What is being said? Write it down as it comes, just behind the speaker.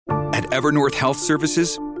At Evernorth Health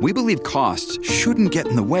Services, we believe costs shouldn't get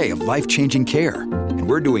in the way of life-changing care, and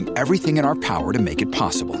we're doing everything in our power to make it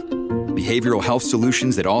possible. Behavioral health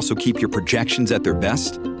solutions that also keep your projections at their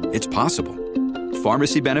best? It's possible.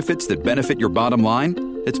 Pharmacy benefits that benefit your bottom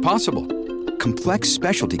line? It's possible. Complex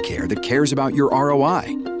specialty care that cares about your ROI?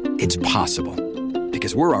 It's possible.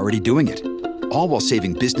 Because we're already doing it. All while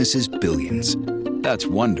saving businesses billions. That's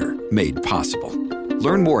Wonder made possible.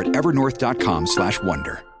 Learn more at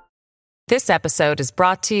evernorth.com/wonder. This episode is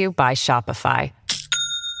brought to you by Shopify.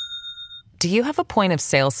 Do you have a point of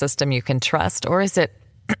sale system you can trust, or is it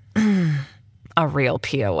a real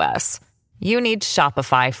POS? You need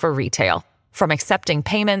Shopify for retail. From accepting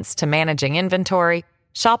payments to managing inventory,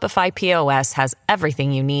 Shopify POS has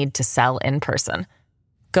everything you need to sell in person.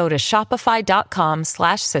 Go to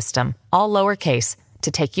shopify.com/system, all lowercase,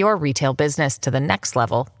 to take your retail business to the next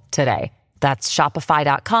level today. That's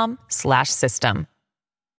shopify.com/system.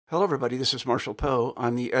 Hello, everybody. This is Marshall Poe.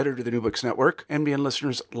 I'm the editor of the New Books Network. NBN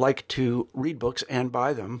listeners like to read books and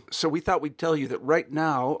buy them. So we thought we'd tell you that right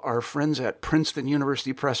now, our friends at Princeton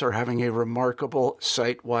University Press are having a remarkable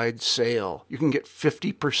site-wide sale. You can get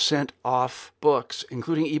 50% off books,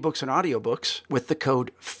 including ebooks and audiobooks, with the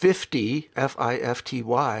code 50,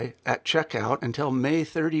 F-I-F-T-Y, at checkout until May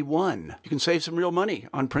 31. You can save some real money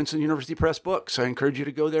on Princeton University Press books. I encourage you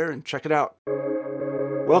to go there and check it out.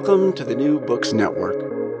 Welcome to the New Books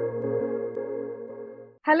Network.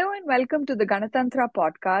 Hello and welcome to the Ganatantra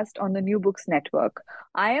podcast on the New Books Network.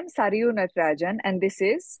 I am Sariyu Natarajan and this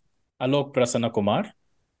is Alok Prasanna Kumar.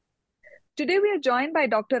 Today we are joined by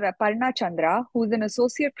Dr. Aparna Chandra, who is an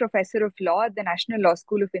Associate Professor of Law at the National Law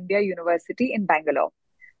School of India University in Bangalore.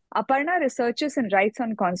 Aparna researches and writes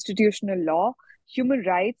on constitutional law, human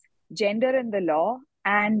rights, gender in the law,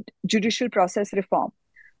 and judicial process reform.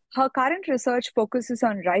 Her current research focuses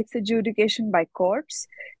on rights adjudication by courts,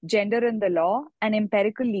 gender in the law, and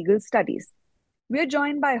empirical legal studies. We are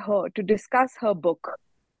joined by her to discuss her book,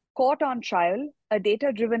 Court on Trial, a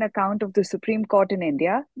data-driven account of the Supreme Court in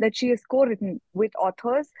India, that she has co-written with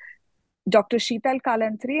authors Dr. Sheetal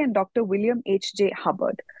Kalantri and Dr. William H.J.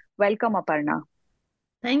 Hubbard. Welcome, Aparna.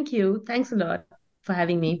 Thank you. Thanks a lot for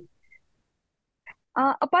having me.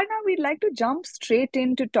 Aparna, we'd like to jump straight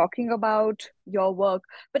into talking about your work.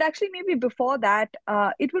 But actually, maybe before that,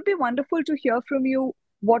 it would be wonderful to hear from you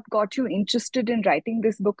what got you interested in writing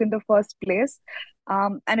this book in the first place.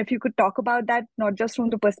 And if you could talk about that, not just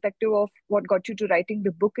from the perspective of what got you to writing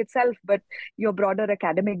the book itself, but your broader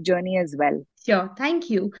academic journey as well. Sure. Thank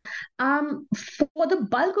you. For the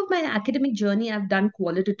bulk of my academic journey, I've done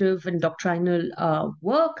qualitative and doctrinal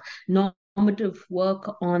work, normative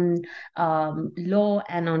work on law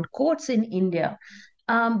and on courts in India.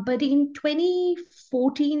 But in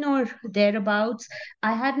 2014 or thereabouts,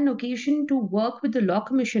 I had an occasion to work with the Law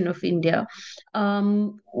Commission of India,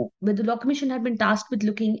 where the Law Commission had been tasked with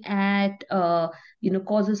looking at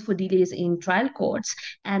causes for delays in trial courts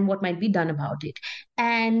and what might be done about it.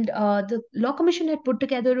 And the Law Commission had put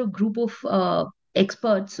together a group of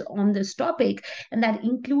experts on this topic, and that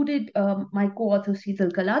included my co-author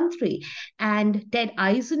Sheetal Kalantri and Ted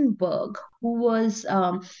Eisenberg, who was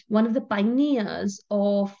one of the pioneers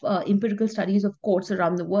of empirical studies of courts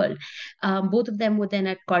around the world. Both of them were then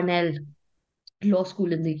at Cornell Law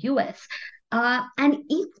School in the US. And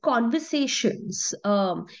in conversations,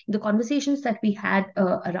 the conversations that we had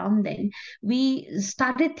around then, we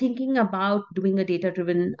started thinking about doing a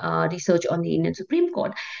data-driven research on the Indian Supreme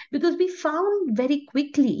Court, because we found very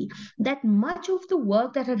quickly that much of the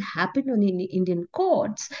work that had happened on the Indian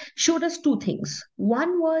courts showed us two things.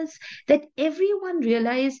 One was that everyone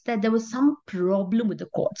realized that there was some problem with the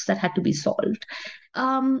courts that had to be solved.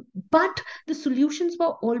 But the solutions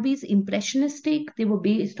were always impressionistic. They were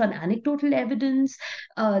based on anecdotal evidence.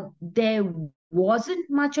 There wasn't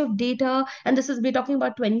much of data, and we're talking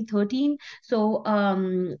about 2013, so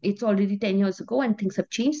it's already 10 years ago, and things have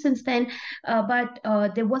changed since then. But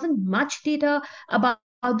there wasn't much data about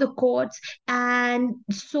the courts, and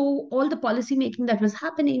so all the policy making that was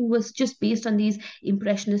happening was just based on these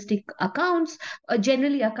impressionistic accounts,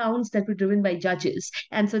 generally accounts that were driven by judges,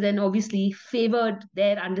 and so then obviously favored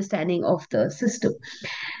their understanding of the system.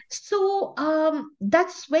 So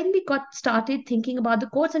that's when we got started thinking about the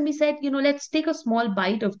courts, and we said, let's take a small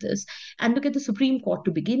bite of this and look at the Supreme Court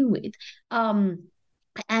to begin with.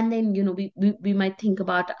 And then, we might think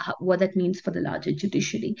about what that means for the larger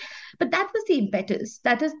judiciary. But that was the impetus.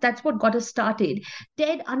 That's what got us started.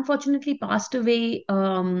 Ted unfortunately passed away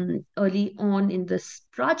early on in this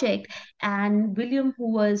project, and William,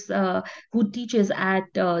 who teaches at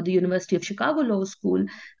the University of Chicago Law School,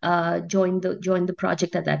 joined the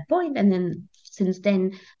project at that point, and then Since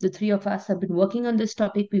then, the three of us have been working on this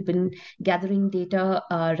topic. We've been gathering data,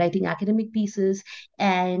 writing academic pieces,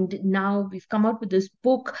 and now we've come out with this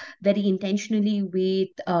book very intentionally with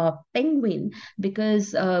Penguin,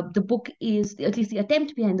 because the book is, at least the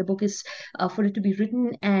attempt behind the book is for it to be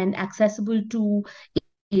written and accessible to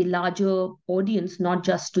a larger audience, not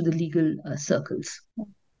just to the legal circles.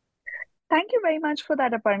 Thank you very much for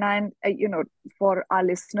that, Aparna. And, for our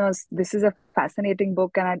listeners, this is a fascinating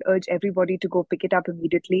book, and I'd urge everybody to go pick it up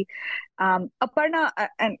immediately. Aparna,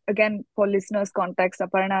 and again, for listeners' context,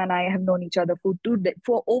 Aparna and I have known each other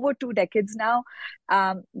for over 2 decades now.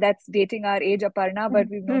 That's dating our age, Aparna, but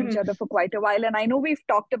we've known each other for quite a while. And I know we've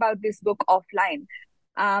talked about this book offline.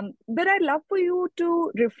 But I'd love for you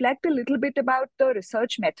to reflect a little bit about the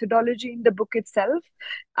research methodology in the book itself,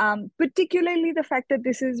 particularly the fact that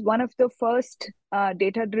this is one of the first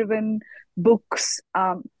data-driven books,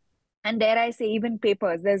 and dare I say, even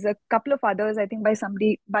papers. There's a couple of others, I think,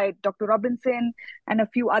 by Dr. Robinson and a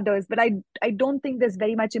few others, but I don't think there's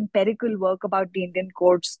very much empirical work about the Indian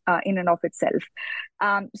courts in and of itself.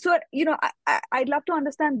 So, I'd love to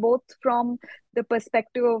understand both from the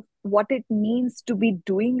perspective of what it means to be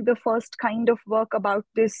doing the first kind of work about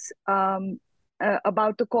this,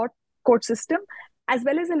 about the court system, as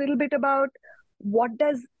well as a little bit about what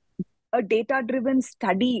does a data-driven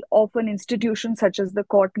study of an institution such as the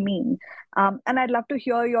court mean? And I'd love to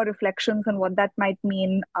hear your reflections on what that might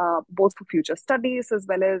mean, both for future studies as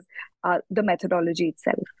well as the methodology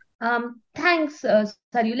itself. Thanks,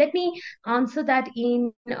 Saryu. Let me answer that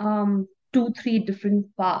in 2-3 different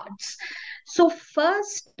parts. So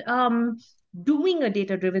first, doing a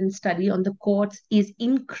data-driven study on the courts is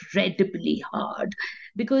incredibly hard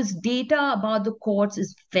because data about the courts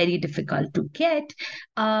is very difficult to get.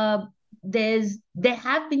 There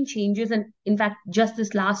have been changes, and in fact, just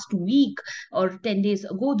this last week or 10 days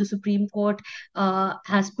ago, the Supreme Court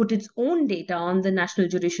has put its own data on the National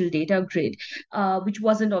Judicial Data Grid, which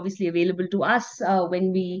wasn't obviously available to us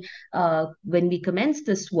when we commenced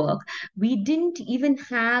this work. We didn't even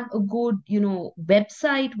have a good,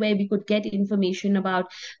 website where we could get information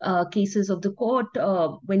about cases of the court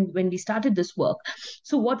when we started this work.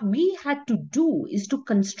 So what we had to do is to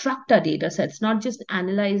construct our data sets, not just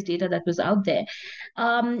analyze data that was out there.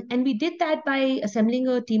 And we did that by assembling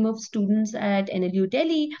a team of students at NLU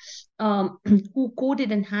Delhi who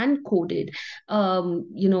coded and hand coded,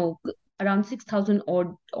 around 6,000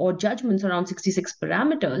 or judgments, around 66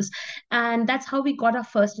 parameters. And that's how we got our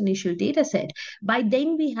first initial data set. By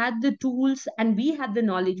then we had the tools and we had the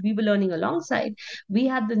knowledge. We were learning alongside. We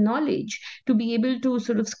had the knowledge to be able to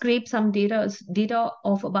sort of scrape some data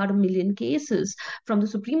of about 1 million cases from the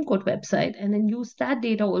Supreme Court website, and then use that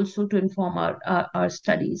data also to inform our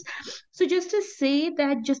studies. So just to say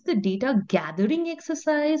that just the data gathering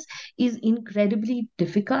exercise is incredibly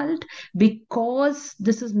difficult because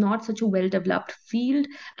this is not such a well-developed field.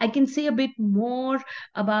 I can say a bit more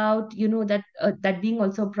about, that being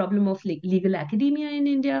also a problem of legal academia in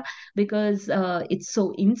India, because it's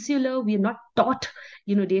so insular. We are not taught,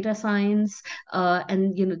 data science,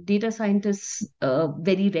 and data scientists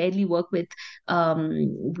very rarely work with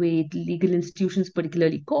legal institutions,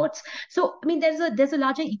 particularly courts. So, I mean, there's a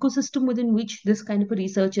larger ecosystem within which this kind of a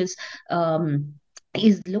research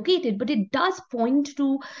is located, but it does point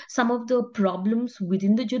to some of the problems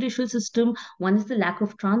within the judicial system. One is the lack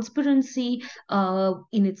of transparency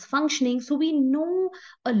in its functioning. So we know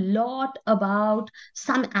a lot about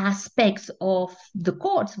some aspects of the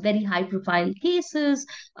courts, very high profile cases.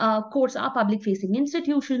 Courts are public facing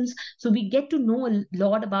institutions, so we get to know a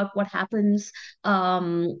lot about what happens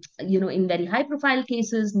in very high profile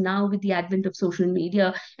cases. Now with the advent of social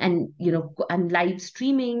media and live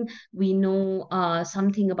streaming, we know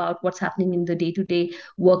something about what's happening in the day-to-day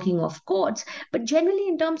working of courts. But generally,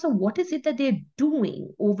 in terms of what is it that they're doing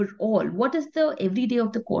overall, what does the everyday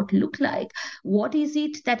of the court look like? What is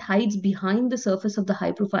it that hides behind the surface of the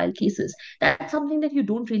high-profile cases? That's something that you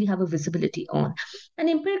don't really have a visibility on. And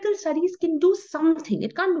empirical studies can do something.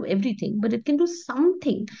 It can't do everything, but it can do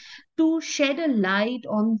something to shed a light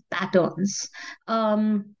on patterns.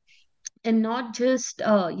 And not just,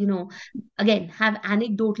 again, have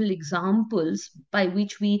anecdotal examples by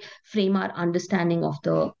which we frame our understanding of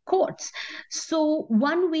the courts. So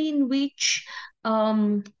one way in which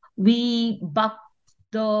we buck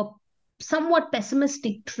the somewhat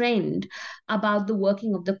pessimistic trend about the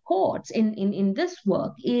working of the courts in this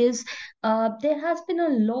work is there has been a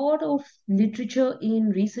lot of literature in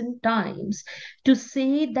recent times to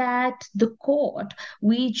say that the court,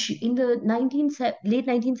 which in the late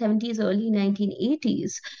 1970s, early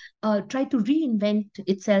 1980s, try to reinvent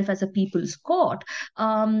itself as a people's court,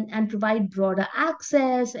 and provide broader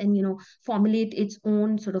access, and formulate its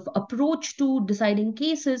own sort of approach to deciding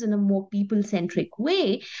cases in a more people-centric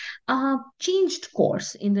way, changed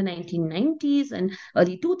course in the 1990s and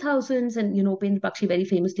early 2000s. And Upendra Bakshi very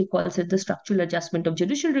famously calls it the structural adjustment of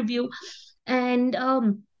judicial review, and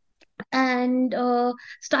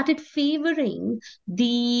started favoring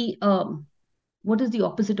the what is the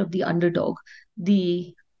opposite of the underdog?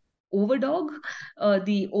 The overdog,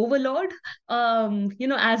 the overlord,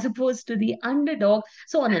 as opposed to the underdog,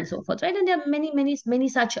 so on and so forth, right? And there are many, many, many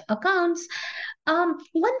such accounts.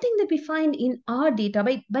 One thing that we find in our data,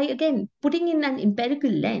 by again putting in an empirical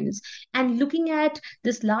lens and looking at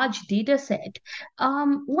this large data set,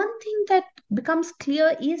 one thing that becomes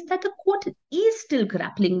clear is that the court is still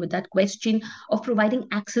grappling with that question of providing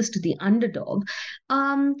access to the underdog,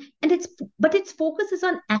 and its focus is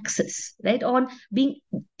on access, right? On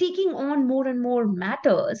taking on more and more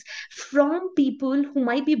matters from people who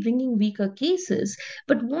might be bringing weaker cases,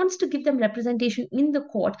 but wants to give them representation in the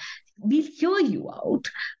court. We'll hear you out,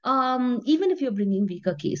 even if you're bringing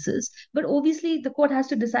weaker cases. But obviously, the court has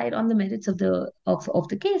to decide on the merits of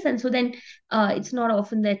the case, and so then it's not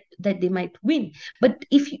often that they might win. But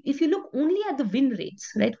if you look only at the win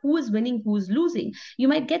rates, right, who is winning, who is losing, you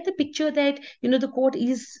might get the picture that the court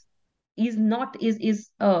is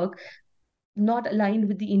not aligned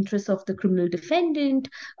with the interests of the criminal defendant,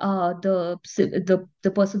 the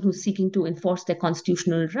person who's seeking to enforce their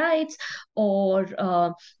constitutional rights, or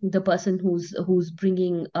the person who's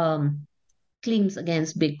bringing claims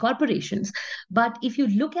against big corporations. But if you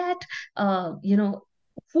look at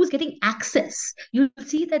who's getting access, you'll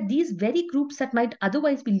see that these very groups that might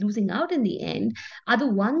otherwise be losing out in the end are the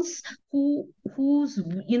ones who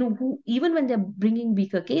even when they're bringing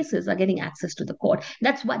weaker cases are getting access to the court.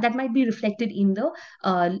 That's why that might be reflected in the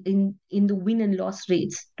win and loss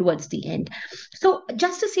rates towards the end. So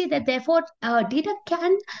just to say that, therefore, data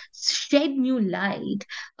can shed new light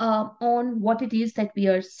on what it is that we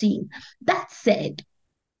are seeing. That said,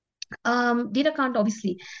 data can't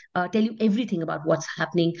obviously tell you everything about what's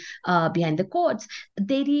happening behind the courts.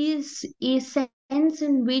 There is a sense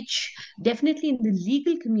in which, definitely in the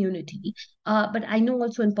legal community, but I know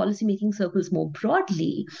also in policymaking circles more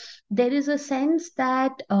broadly, there is a sense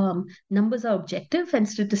that numbers are objective and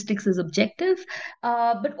statistics is objective.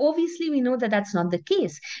 But obviously, we know that that's not the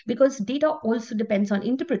case, because data also depends on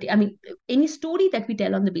interpretation. I mean, any story that we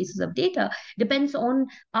tell on the basis of data depends on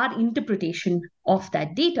our interpretation of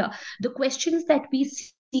that data. The questions that we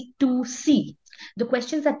seek to see, the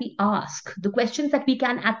questions that we ask, the questions that we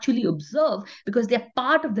can actually observe because they're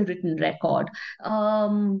part of the written record,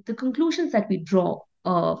 the conclusions that we draw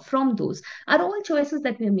from those are all choices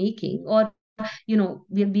that we're making, or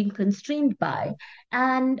we are being constrained by.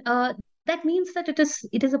 And that means that it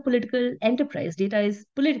is a political enterprise. Data is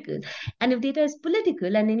political, and if data is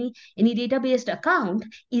political, and any data-based account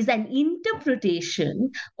is an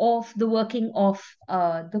interpretation of the working of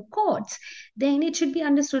the courts, then it should be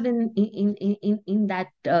understood in that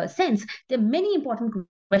sense. There are many important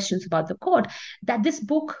questions about the court that this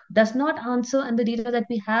book does not answer, and the data that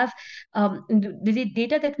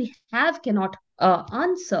we have, cannot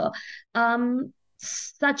answer.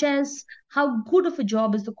 Such as how good of a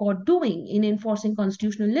job is the court doing in enforcing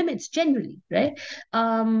constitutional limits generally, right?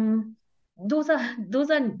 That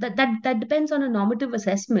depends on a normative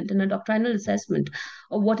assessment and a doctrinal assessment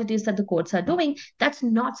of what it is that the courts are doing. That's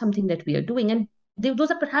not something that we are doing, and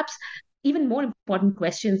those are perhaps even more important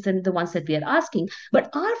questions than the ones that we are asking.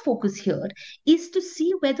 But our focus here is to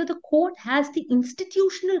see whether the court has the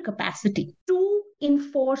institutional capacity to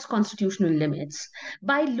enforce constitutional limits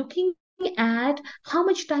by looking at how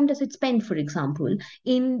much time does it spend, for example,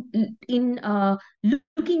 in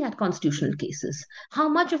looking at constitutional cases. How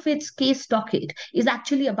much of its case docket is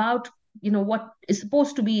actually about what is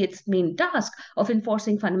supposed to be its main task of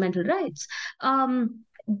enforcing fundamental rights.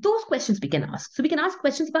 Those questions we can ask. So we can ask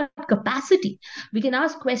questions about capacity. We can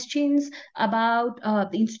ask questions about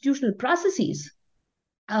the institutional processes,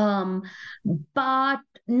 but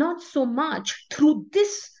not so much through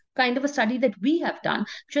this kind of a study that we have done. I'm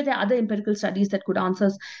sure there are other empirical studies that could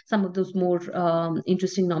answer some of those more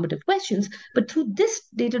interesting normative questions. But through this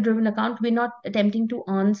data-driven account, we're not attempting to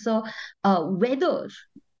answer whether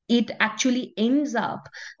it actually ends up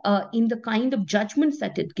in the kind of judgments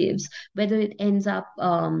that it gives, whether it ends up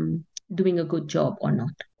doing a good job or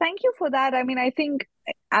not. Thank you for that. I mean, I think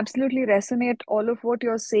absolutely resonate all of what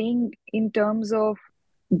you're saying in terms of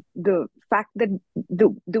the fact that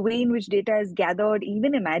the way in which data is gathered,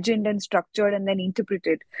 even imagined and structured and then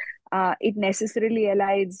interpreted, it necessarily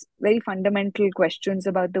elides very fundamental questions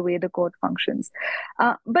about the way the court functions.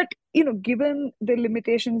 But given the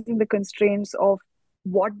limitations and the constraints of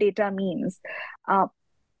what data means,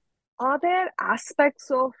 are there aspects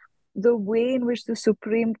of the way in which the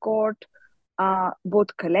Supreme Court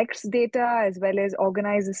both collects data as well as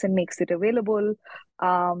organizes and makes it available?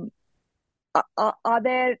 Are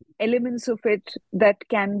there elements of it that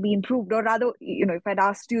can be improved? Or rather, if I'd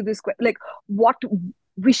asked you this question, like what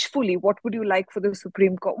would you like for the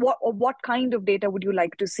Supreme Court? What kind of data would you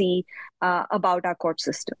like to see about our court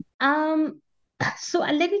system? So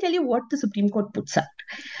let me tell you what the Supreme Court puts out.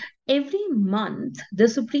 Every month, the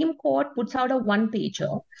Supreme Court puts out a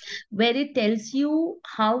one-pager where it tells you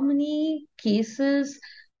how many cases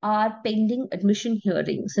are pending admission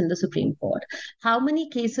hearings in the Supreme Court, how many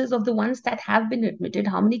cases of the ones that have been admitted,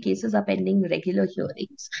 how many cases are pending regular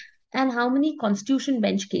hearings, and how many constitution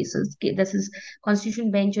bench cases. This is constitution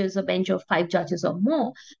bench is a bench of 5 judges or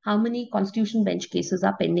more. How many constitution bench cases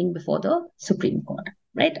are pending before the Supreme Court?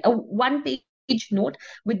 Right, a one-page note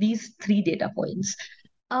with these 3 data points.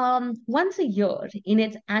 Once a year, in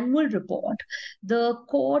its annual report, the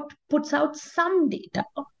court puts out some data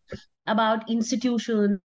about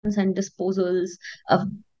institutions and disposals of,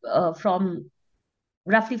 from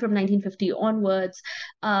roughly from 1950 onwards,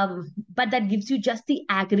 but that gives you just the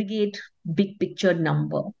aggregate big picture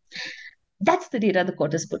number. That's the data the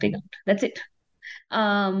court is putting out. That's it.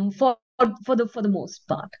 For the most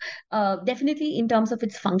part, definitely in terms of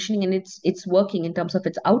its functioning and its working, in terms of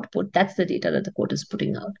its output, that's the data that the court is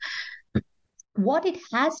putting out. What it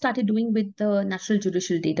has started doing with the National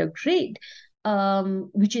Judicial Data Grid,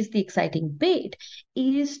 which is the exciting bit,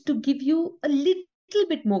 is to give you a little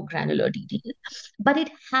bit more granular detail, but it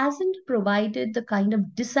hasn't provided the kind of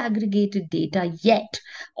disaggregated data yet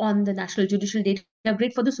on the National Judicial Data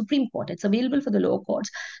Grid for the Supreme Court. It's available for the lower courts,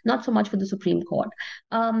 not so much for the Supreme Court.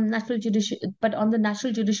 But on the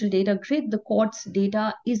National Judicial Data Grid, the court's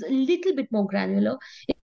data is a little bit more granular.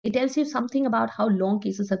 It tells you something about how long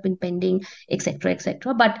cases have been pending, etc.,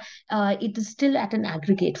 but it is still at an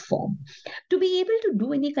aggregate form. To be able to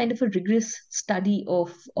do any kind of a rigorous study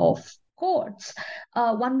of courts,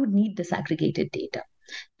 one would need disaggregated data.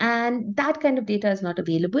 And that kind of data is not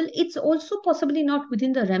available. It's also possibly not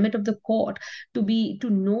within the remit of the court to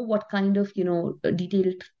know what kind of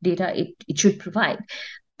detailed data it should provide.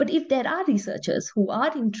 But if there are researchers who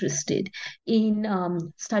are interested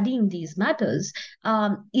in studying these matters,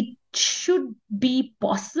 it should be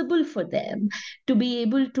possible for them to be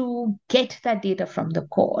able to get that data from the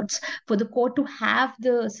courts, for the court to have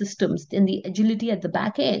the systems and the agility at the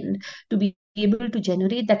back end to be able to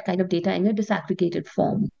generate that kind of data in a disaggregated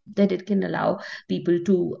form that it can allow people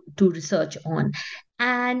to research on.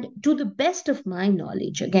 And to the best of my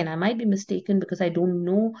knowledge, again, I might be mistaken because I don't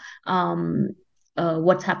know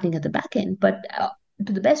what's happening at the back end, but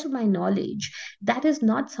to the best of my knowledge, that is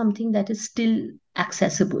not something that is still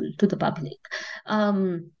accessible to the public.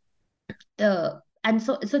 And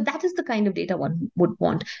so that is the kind of data one would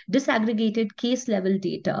want: disaggregated case level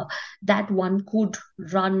data that one could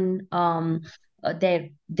run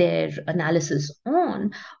their analysis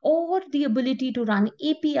on, or the ability to run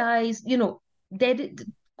APIs.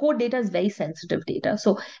 Court data is very sensitive data,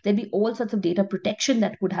 so there'd be all sorts of data protection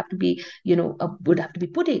that would have to be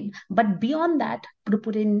put in. But beyond that, to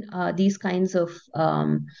put in these kinds of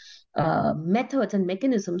methods and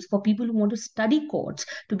mechanisms for people who want to study courts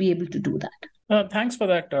to be able to do that. Thanks for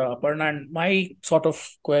that, Aparna. And my sort of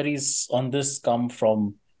queries on this come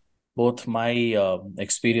from both my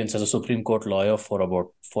experience as a Supreme Court lawyer for about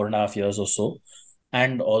 4.5 years or so,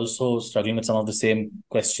 and also struggling with some of the same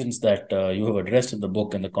questions that you have addressed in the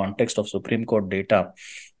book in the context of Supreme Court data.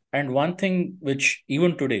 And one thing which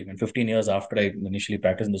even today, 15 years after I initially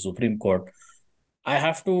practiced in the Supreme Court, I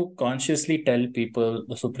have to consciously tell people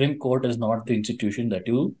the Supreme Court is not the institution that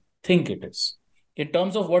you think it is, in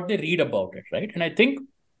terms of what they read about it, right? And I think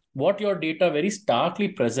what your data very starkly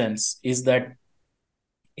presents is that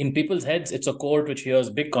in people's heads, it's a court which hears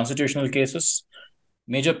big constitutional cases,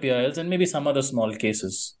 major PILs, and maybe some other small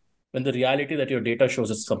cases, when the reality that your data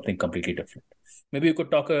shows is something completely different. Maybe you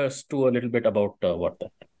could talk us to a little bit about what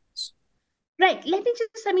that is. Right. Let me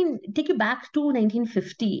just, take you back to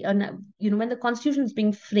 1950, and when the Constitution is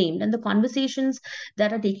being framed and the conversations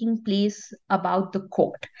that are taking place about the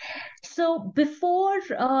court. So before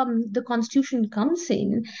the Constitution comes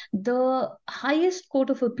in, the highest court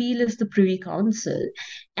of appeal is the Privy Council,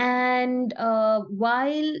 and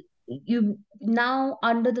while you now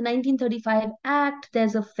under the 1935 Act,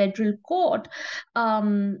 there's a federal court.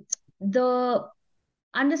 The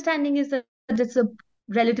understanding is that it's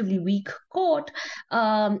relatively weak court,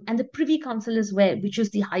 and the Privy Council is which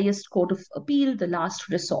is the highest court of appeal, the last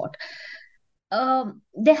resort.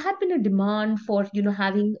 There had been a demand for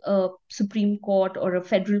having a Supreme Court or a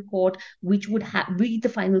federal court which would be the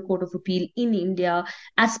final court of appeal in India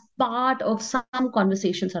as part of some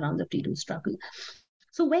conversations around the freedom struggle.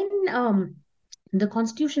 So when the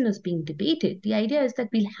constitution is being debated, the idea is that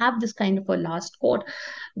we'll have this kind of a last court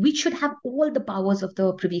which should have all the powers of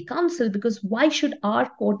the Privy Council, because why should our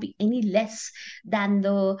court be any less than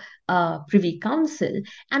the Privy Council?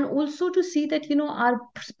 And also to see that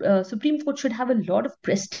our Supreme Court should have a lot of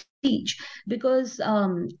prestige, because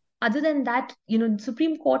other than that, the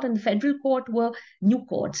Supreme Court and the Federal Court were new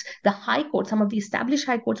courts. The High Court, some of the established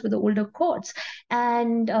High Courts were the older courts.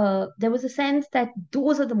 And there was a sense that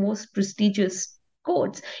those are the most prestigious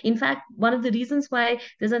courts. In fact, one of the reasons why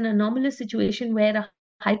there's an anomalous situation where a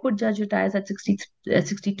High Court judge retires at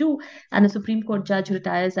 62 and a Supreme Court judge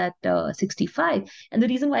retires at 65. And the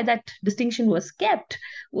reason why that distinction was kept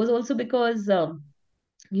was also because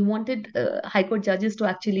we wanted High Court judges to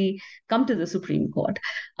actually come to the Supreme Court.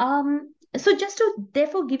 So just to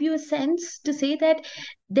therefore give you a sense to say that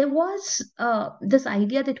there was this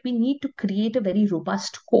idea that we need to create a very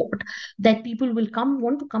robust court, that people will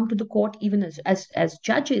want to come to the court even as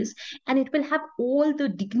judges, and it will have all the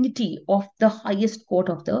dignity of the highest court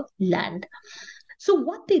of the land. So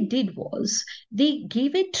what they did was they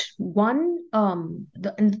gave it one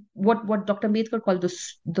what Dr. Ambedkar called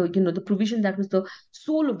the provision that was the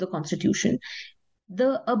soul of the Constitution,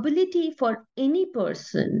 the ability for any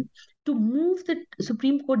person to move the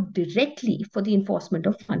Supreme Court directly for the enforcement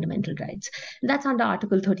of fundamental rights. That's under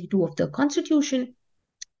Article 32 of the Constitution.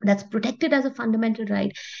 That's protected as a fundamental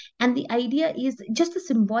right. And the idea is just the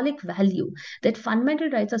symbolic value that fundamental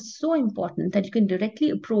rights are so important that you can directly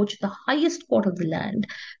approach the highest court of the land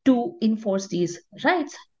to enforce these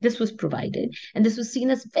rights. This was provided, and this was seen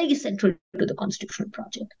as very central to the constitutional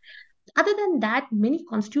project. Other than that, many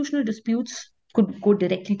constitutional disputes could go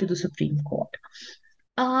directly to the Supreme Court.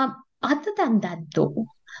 Other than that, though,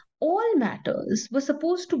 all matters were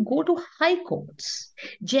supposed to go to high courts,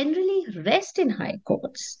 generally rest in high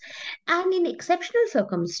courts, and in exceptional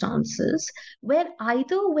circumstances where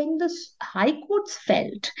either when the high courts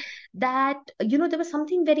felt that there was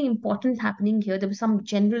something very important happening here, there was some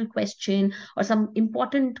general question or some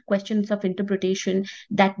important questions of interpretation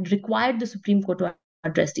that required the Supreme Court to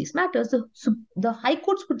address these matters, the high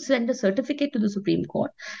courts would send a certificate to the Supreme Court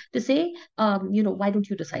to say, why don't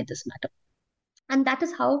you decide this matter? And that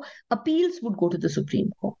is how appeals would go to the Supreme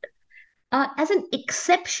Court. As an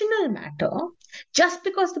exceptional matter, just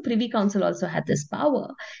because the Privy Council also had this power,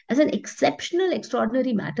 as an exceptional,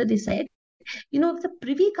 extraordinary matter, they said, the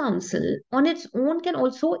Privy Council on its own can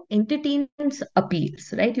also entertain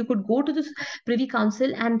appeals, right? You could go to the Privy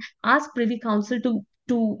Council and ask Privy Council to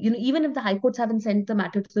even if the high courts haven't sent the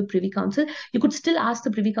matter to the Privy Council, you could still ask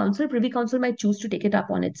the Privy Council. Privy Council might choose to take it up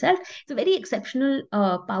on itself. It's a very exceptional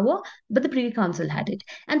power, but the Privy Council had it.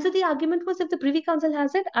 And so the argument was, if the Privy Council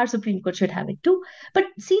has it, our Supreme Court should have it too, but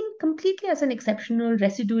seen completely as an exceptional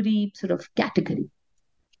residuary sort of category.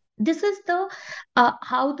 This is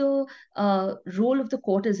how the role of the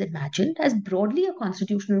court is imagined, as broadly a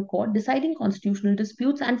constitutional court deciding constitutional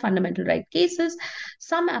disputes and fundamental right cases,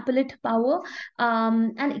 some appellate power,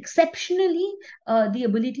 and exceptionally the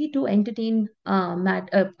ability to entertain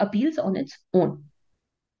appeals on its own.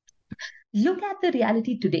 Look at the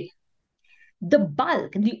reality today.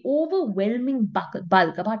 The overwhelming bulk,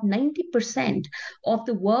 about 90% of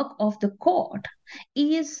the work of the court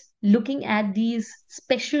is looking at these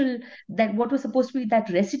what was supposed to be that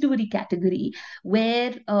residuary category,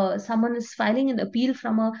 where someone is filing an appeal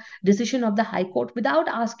from a decision of the High Court without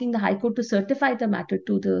asking the High Court to certify the matter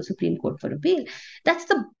to the Supreme Court for appeal. That's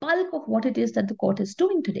the bulk of what it is that the court is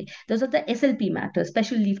doing today. Those are the SLP matters,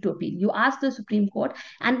 special leave to appeal. You ask the Supreme Court,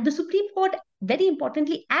 and the Supreme Court, very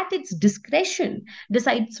importantly, at its discretion,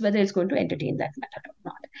 decides whether it's going to entertain that matter or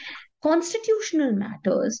not. Constitutional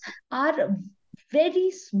matters are a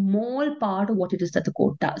very small part of what it is that the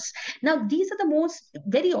court does. Now, these are the most,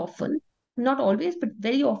 very often, not always, but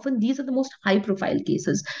very often, these are the most high-profile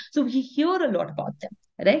cases. So we hear a lot about them,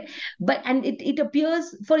 right? And it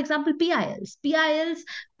appears, for example, PILs. PILs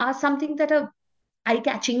are something that are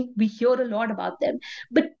eye-catching. We hear a lot about them,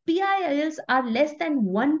 but PILs are less than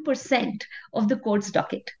 1% of the court's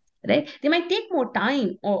docket, right? They might take more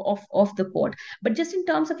time of the court, but just in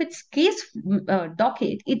terms of its case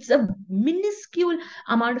docket, it's a minuscule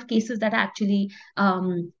amount of cases that are actually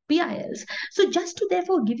PILs. So just to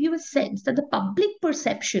therefore give you a sense that the public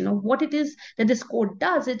perception of what it is that this court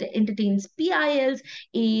does, it entertains PILs,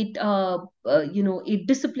 it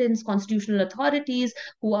disciplines constitutional authorities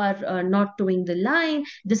who are not towing the line.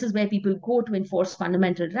 This is where people go to enforce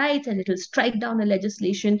fundamental rights, and it will strike down a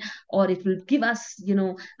legislation, or it will give us,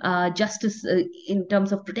 justice in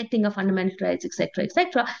terms of protecting our fundamental rights, etc.,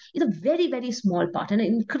 etc. Is a very, very small part, an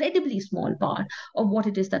incredibly small part of what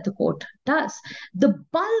it is that the court does. The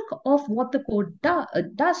bulk of what the court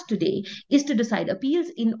does today is to decide appeals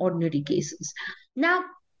in ordinary cases. Now,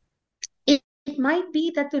 it might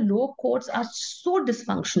be that the lower courts are so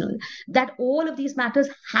dysfunctional that all of these matters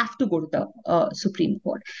have to go to the Supreme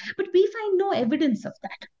Court. But we find no evidence of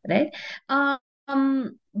that, right?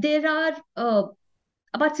 There are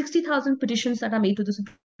about 60,000 petitions that are made to the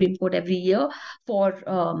Supreme Court every year for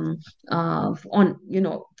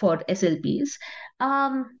SLPs,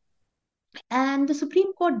 and the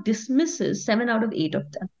Supreme Court dismisses 7 out of 8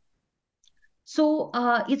 of them. So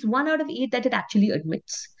it's 1 out of 8 that it actually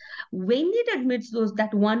admits. When it admits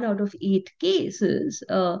that 1 out of 8 cases,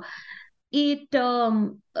 it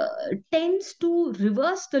tends to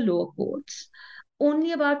reverse the lower courts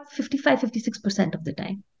only about 55-56% of the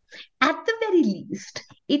time. At the very least,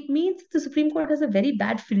 it means the Supreme Court has a very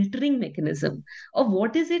bad filtering mechanism of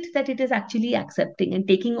what is it that it is actually accepting and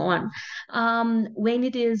taking on when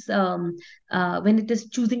it is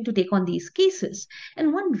choosing to take on these cases.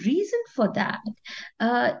 And one reason for that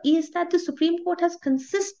is that the Supreme Court has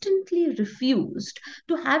consistently refused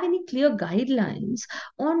to have any clear guidelines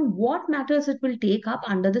on what matters it will take up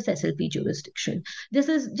under this SLP jurisdiction. This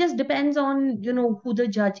just depends on who the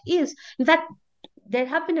judge is. In fact, there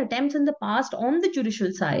have been attempts in the past on the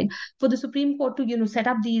judicial side for the Supreme Court to set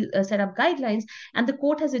up guidelines, and the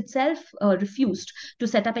court has itself refused to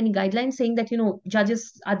set up any guidelines, saying that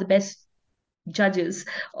judges are the best judges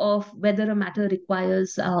of whether a matter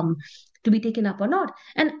requires to be taken up or not.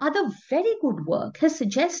 And other very good work has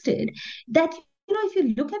suggested that if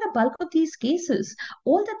you look at the bulk of these cases,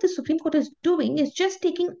 all that the Supreme Court is doing is just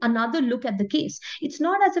taking another look at the case. It's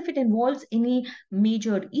not as if it involves any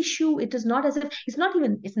major issue. It is not as if it's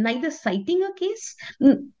neither citing a case,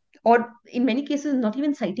 or in many cases, not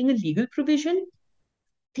even citing a legal provision.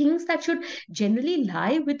 Things that should generally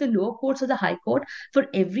lie with the lower courts or the high court. For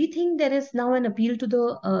everything, there is now an appeal to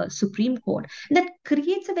the Supreme Court. And that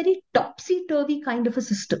creates a very topsy-turvy kind of a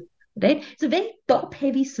system. Right? It's a very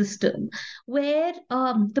top-heavy system where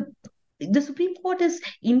the Supreme Court is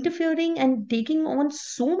interfering and taking on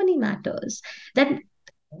so many matters that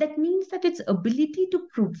means that its ability to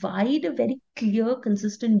provide a very clear,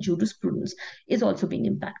 consistent jurisprudence is also being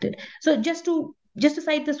impacted. So just to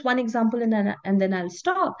cite this one example, and then I'll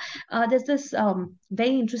stop. There's this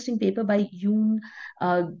very interesting paper by Yoon,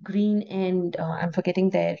 Green, and I'm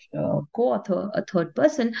forgetting their co-author, a third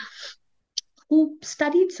person, who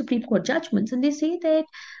studied Supreme Court judgments, and they say that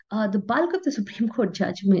the bulk of the Supreme Court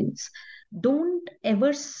judgments don't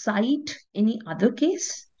ever cite any other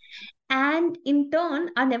case, and in turn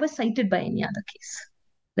are never cited by any other case,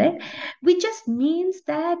 right? Which just means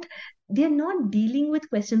that they're not dealing with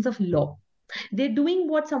questions of law. They're doing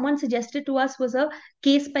what someone suggested to us was a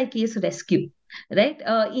case-by-case rescue, right?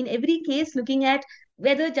 In every case, looking at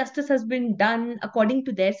whether justice has been done according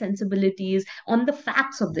to their sensibilities on the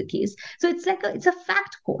facts of the case. So it's a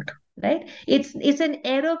fact court, right? It's an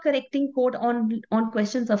error correcting court on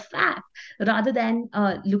questions of fact rather than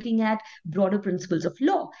looking at broader principles of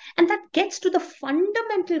law. And that gets to the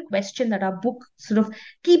fundamental question that our book sort of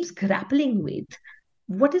keeps grappling with.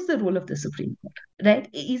 What is the role of the Supreme Court, right?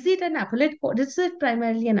 Is it an appellate court? Is it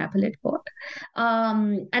primarily an appellate court?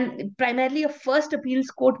 And primarily a first appeals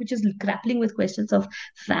court, which is grappling with questions of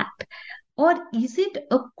fact? Or is it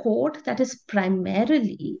a court that is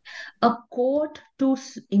primarily a court to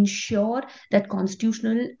ensure that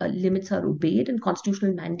constitutional limits are obeyed and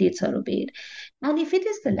constitutional mandates are obeyed? And if it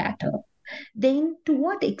is the latter, then to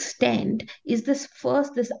what extent is this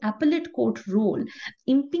appellate court role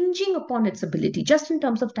impinging upon its ability, just in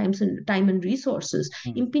terms of time and resources,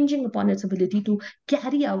 impinging upon its ability to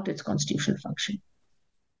carry out its constitutional function?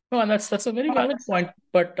 No, and that's a very valid point.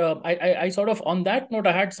 But I sort of, on that note,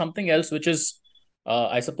 I had something else, which is,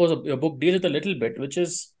 I suppose your book deals with a little bit, which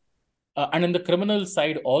is, and in the criminal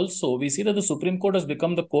side also, we see that the Supreme Court has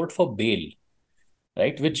become the court for bail.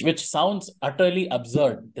 Right, which sounds utterly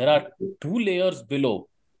absurd. There are 2 layers below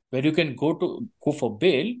where you can go for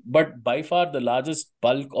bail, but by far the largest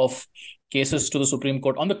bulk of cases to the Supreme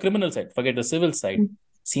Court on the criminal side, forget the civil side,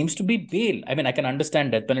 seems to be bail. I mean, I can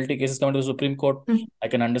understand death penalty cases coming to the Supreme Court. I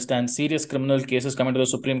can understand serious criminal cases coming to the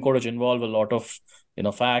Supreme Court, which involve a lot of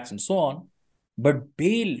facts and so on. But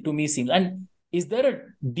bail to me seems, and is there a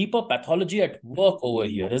deeper pathology at work over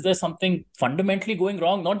here? Is there something fundamentally going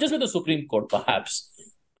wrong, not just with the Supreme Court, perhaps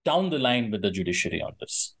down the line with the judiciary on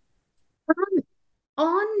this? Um,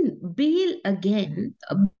 on bail again,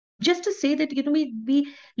 just to say that,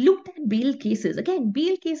 we looked at bail cases. Again,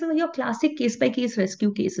 bail cases are your classic case by case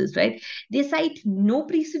rescue cases, right? They cite no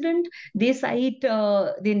precedent. They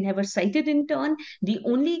never cited in turn. The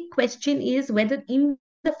only question is whether in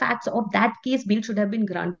the facts of that case, bail should have been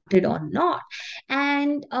granted or not.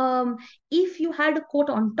 And if you had a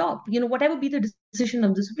court on top, whatever be the decision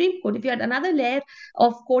of the Supreme Court, if you had another layer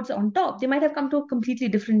of courts on top, they might have come to a completely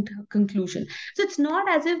different conclusion. So it's not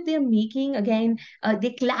as if they're making, again,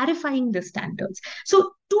 they're clarifying the standards.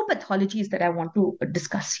 So two pathologies that I want to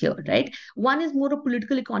discuss here, right? One is more a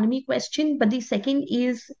political economy question, but the second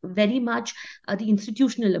is very much the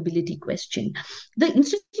institutional ability question. The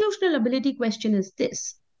institutional ability question is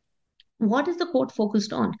this: what is the court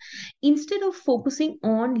focused on? Instead of focusing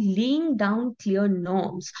on laying down clear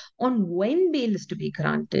norms on when bail is to be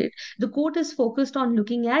granted, the court is focused on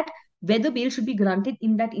looking at whether bail should be granted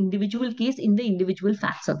in that individual case, in the individual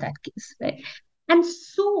facts of that case, right? And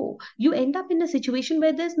so you end up in a situation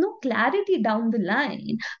where there's no clarity down the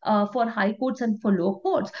line for high courts and for low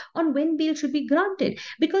courts on when bail should be granted.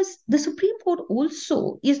 Because the Supreme Court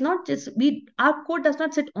also is not just, our court does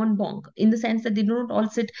not sit en banc in the sense that they do not all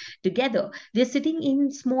sit together. They're sitting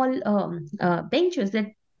in small benches that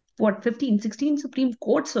 15, 16 Supreme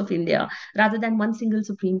Courts of India rather than one single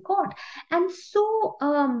Supreme Court. And so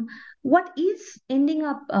what is ending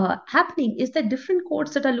up happening is that different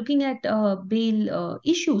courts that are looking at bail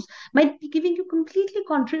issues might be giving you completely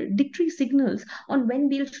contradictory signals on when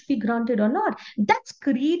bail should be granted or not. That's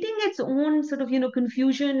creating its own sort of,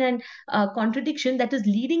 confusion and contradiction that is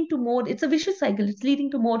leading to more, it's a vicious cycle, it's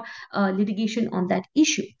leading to more litigation on that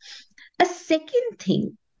issue. A second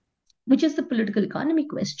thing, which is the political economy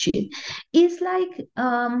question, is like,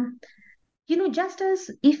 just as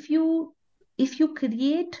if you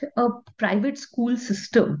create a private school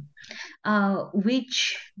system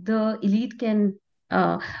which the elite can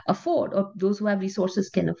afford, or those who have resources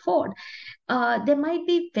can afford, there might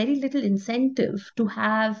be very little incentive to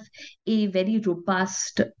have a very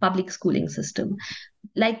robust public schooling system.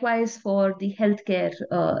 Likewise for the healthcare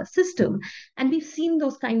system. And we've seen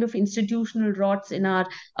those kind of institutional rots in our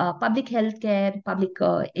public healthcare, public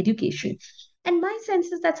education. And my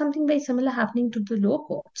sense is that something very similar happening to the lower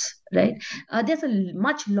courts, right? There's a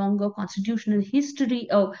much longer constitutional history,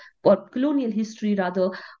 or colonial history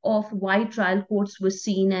rather, of why trial courts were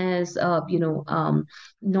seen as,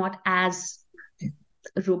 not as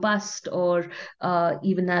robust or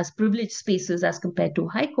even as privileged spaces as compared to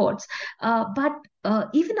high courts. But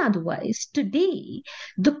even otherwise, today,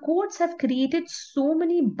 the courts have created so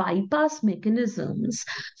many bypass mechanisms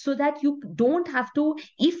so that you don't have to,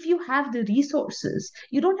 if you have the resources,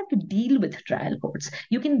 you don't have to deal with trial courts.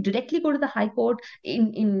 You can directly go to the High Court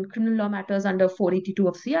in criminal law matters under 482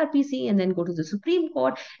 of CRPC, and then go to the Supreme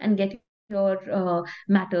Court and get your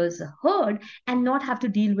matters heard, and not have to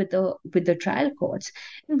deal with the trial courts.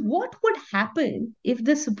 And what would happen if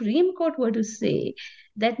the Supreme Court were to say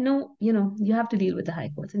that no, you have to deal with the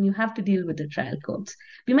high courts and you have to deal with the trial courts?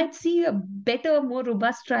 We might see a better, more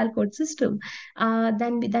robust trial court system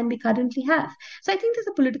than we currently have. So I think there's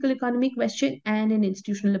a political economy question and an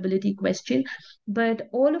institutional ability question, but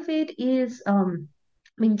all of it is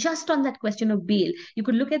just on that question of bail, you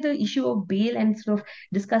could look at the issue of bail and sort of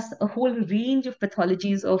discuss a whole range of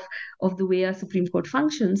pathologies of the way our Supreme Court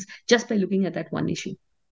functions just by looking at that one issue.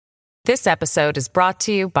 This episode is brought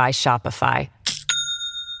to you by Shopify.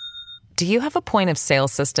 Do you have a point of sale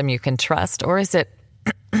system you can trust, or is it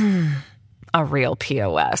a real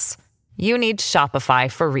POS? You need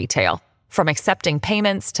Shopify for retail. From accepting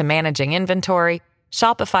payments to managing inventory,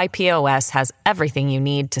 Shopify POS has everything you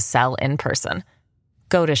need to sell in person.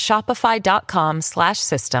 Go to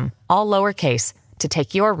shopify.com/system, all lowercase, to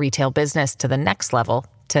take your retail business to the next level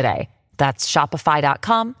today. That's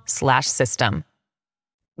shopify.com/system.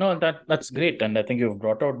 No, that's great. And I think you've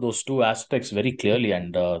brought out those two aspects very clearly.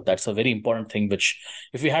 And that's a very important thing, which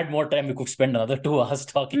if we had more time, we could spend another 2 hours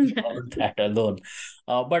talking about that alone.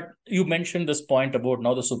 But you mentioned this point about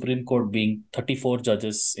now the Supreme Court being 34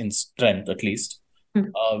 judges in strength, at least.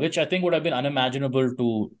 Which I think would have been unimaginable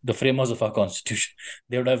to the framers of our constitution.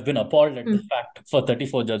 They would have been appalled at the fact for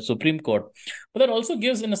 34-judge Supreme Court. But that also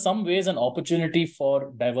gives, in some ways, an opportunity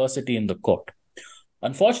for diversity in the court.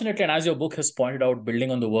 Unfortunately, and as your book has pointed out,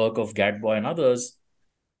 building on the work of Gadboy and others,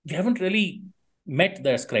 we haven't really met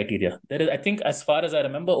this criteria. There is, I think, as far as I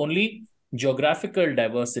remember, only geographical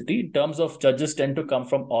diversity in terms of judges tend to come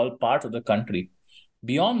from all parts of the country.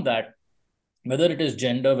 Beyond that, whether it is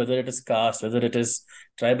gender, whether it is caste, whether it is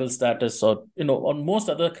tribal status, or on most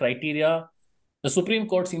other criteria, the Supreme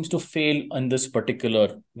Court seems to fail in this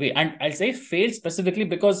particular way. And I'll say fail specifically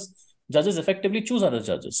because judges effectively choose other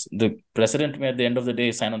judges. The president may, at the end of the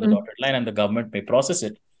day, sign on the dotted line, and the government may process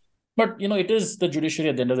it. But it is the judiciary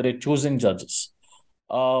at the end of the day choosing judges.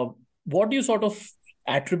 What do you sort of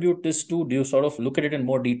attribute this to? Do you sort of look at it in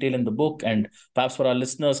more detail in the book, and perhaps for our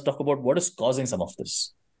listeners, talk about what is causing some of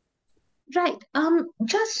this? Right.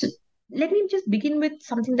 Just let me just begin with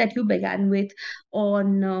something that you began with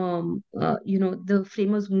on, the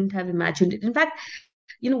framers wouldn't have imagined it. In fact,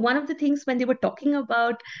 one of the things when they were talking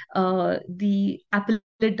about the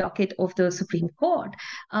appellate docket of the Supreme Court,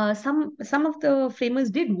 some of the framers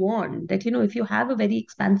did warn that, if you have a very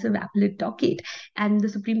expansive appellate docket and the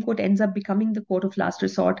Supreme Court ends up becoming the court of last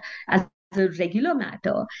resort as a regular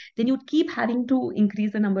matter, then you'd keep having to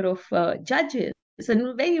increase the number of judges.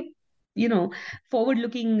 And very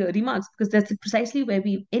forward-looking remarks, because that's precisely where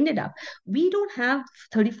we ended up. We don't have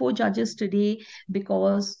 34 judges today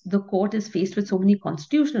because the court is faced with so many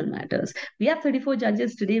constitutional matters. We have 34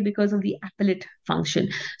 judges today because of the appellate function.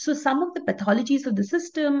 So some of the pathologies of the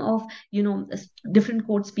system of, different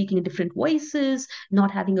courts speaking in different voices,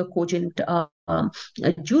 not having a cogent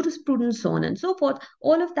jurisprudence, so on and so forth,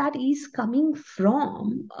 all of that is coming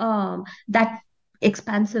from that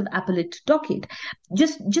expansive appellate docket.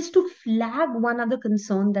 Just to flag one other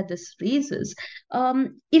concern that this raises,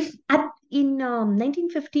 if in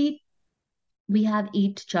 1950 we have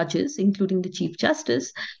 8 judges, including the Chief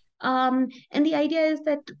Justice. And the idea is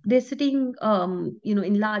that they're sitting,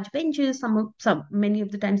 in large benches. Many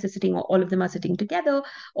of the times they're sitting, or all of them are sitting together,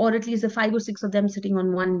 or at least the 5 or 6 of them sitting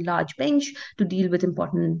on one large bench to deal with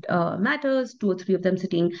important matters, 2 or 3 of them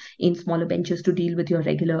sitting in smaller benches to deal with your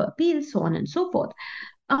regular appeals, so on and so forth.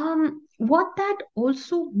 What that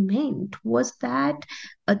also meant was that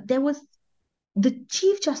there was the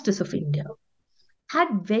Chief Justice of India had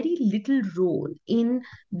very little role in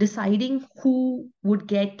deciding who would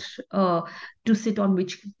get to sit on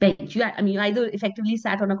which bench. You either effectively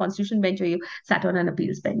sat on a constitutional bench or you sat on an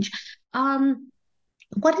appeals bench.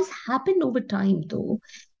 What has happened over time, though,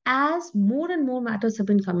 as more and more matters have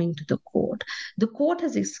been coming to the court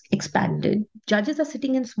has expanded. Judges are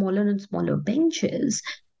sitting in smaller and smaller benches.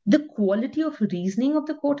 The quality of reasoning of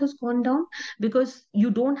the court has gone down because you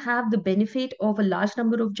don't have the benefit of a large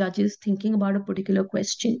number of judges thinking about a particular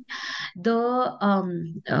question. What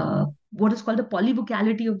is called the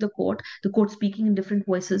polyvocality of the court speaking in different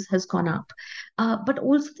voices, has gone up. But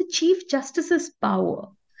also the Chief Justice's power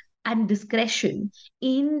and discretion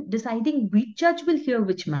in deciding which judge will hear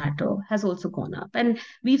which matter has also gone up. And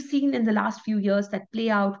we've seen in the last few years that play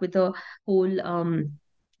out with the whole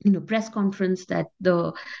press conference that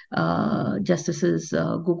the Justices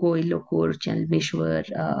Gogoi, Lokur,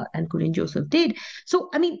 Chandra, and Kulin Joseph did. So,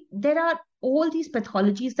 there are all these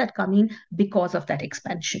pathologies that come in because of that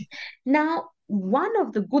expansion. Now, one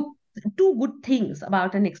of the two good things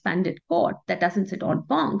about an expanded court that doesn't sit en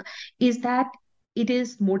banc is that it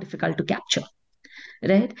is more difficult to capture,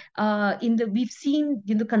 right? We've seen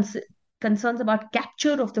concerns about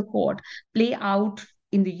capture of the court play out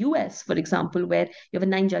in the US, for example, where you have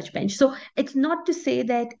a 9-judge bench. So it's not to say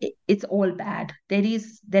that it's all bad.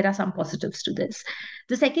 There are some positives to this.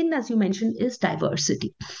 The second, as you mentioned, is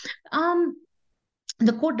diversity.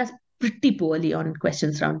 The court does pretty poorly on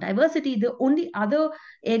questions around diversity. The only other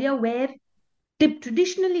area where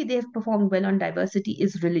traditionally they've performed well on diversity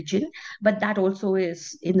is religion, but that also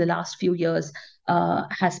is, in the last few years,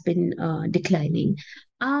 has been declining.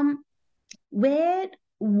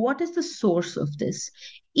 What is the source of this?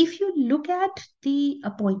 If you look at the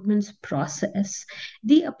appointments process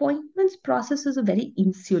is a very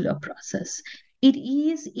insular process. It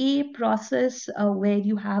is a process where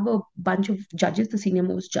you have a bunch of judges, the senior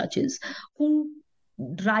most judges, who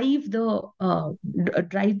drive the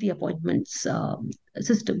appointments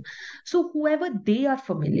system. So whoever they are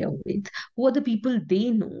familiar with, who are the people they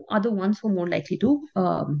know, are the ones who are more likely to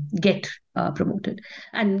get promoted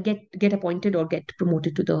and get appointed or get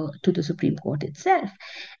promoted to the Supreme Court itself.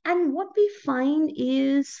 And what we find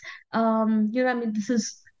is, this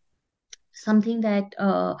is something that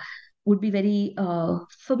would be very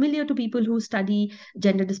familiar to people who study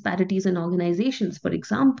gender disparities in organizations, for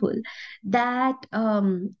example, that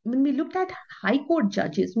when we looked at high court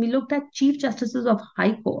judges, we looked at chief justices of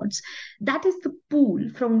high courts, that is the pool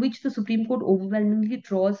from which the Supreme Court overwhelmingly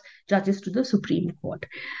draws judges to the Supreme Court.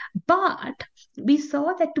 But we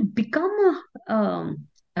saw that to become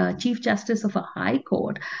a Chief Justice of a high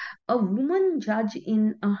court, a woman judge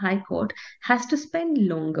in a high court has to spend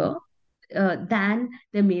longer, than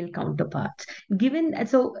their male counterparts.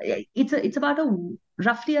 It's about a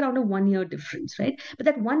roughly around a 1 year difference, right? But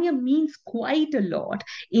that 1 year means quite a lot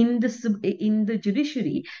in the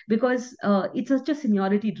judiciary, because it's such a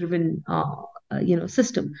seniority driven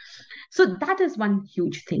system. So that is one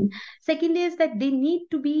huge thing. Second is that they need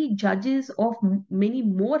to be judges of many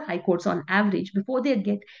more high courts on average before they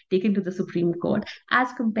get taken to the Supreme Court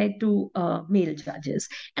as compared to male judges.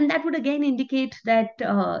 And that would again indicate that,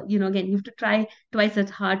 again, you have to try twice as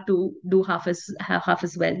hard to do half as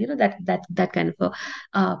well, that kind of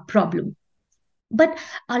a problem. But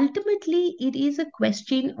ultimately, it is a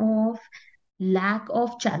question of lack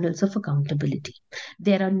of channels of accountability.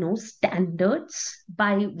 There are no standards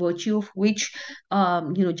by virtue of which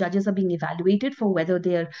judges are being evaluated for whether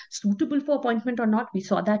they are suitable for appointment or not. We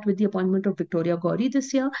saw that with the appointment of Victoria Gauri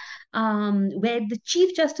this year, where the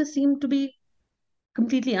Chief Justice seemed to be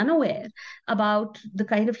completely unaware about the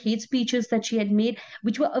kind of hate speeches that she had made,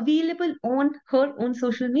 which were available on her own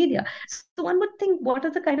social media. So one would think, what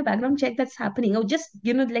is the kind of background check that's happening? Or just,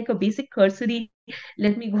 like a basic cursory,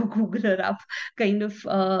 let me go Google her up kind of,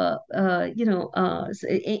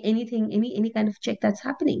 anything, any kind of check that's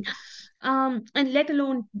happening. And let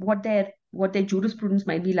alone what their jurisprudence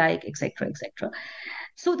might be like, etc., etc.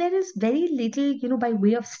 So there is very little, by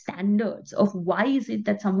way of standards of why is it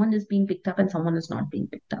that someone is being picked up and someone is not being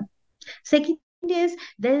picked up. Second is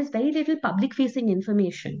there is very little public facing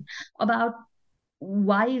information about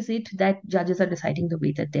why is it that judges are deciding the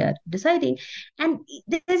way that they are deciding. And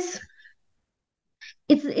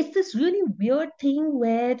it's this really weird thing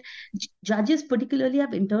where judges particularly have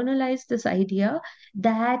internalized this idea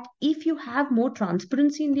that if you have more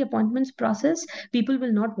transparency in the appointments process, people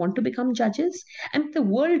will not want to become judges. And the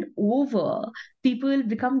world over, people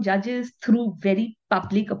become judges through very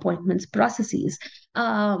public appointments processes.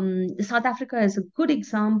 South Africa is a good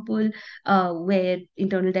example where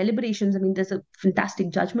internal deliberations, there's a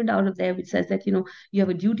fantastic judgment out of there which says that, you have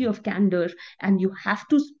a duty of candor and you have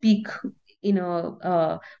to speak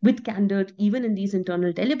with candor even in these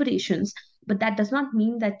internal deliberations. But that does not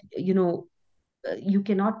mean that you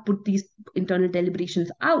cannot put these internal deliberations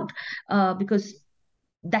out, because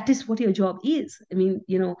that is what your job is.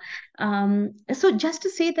 So just to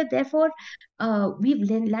say that, therefore, we've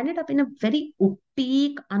landed up in a very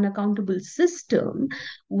opaque, unaccountable system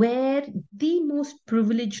where the most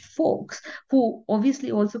privileged folks, who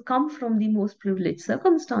obviously also come from the most privileged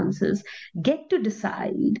circumstances, get to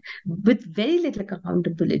decide with very little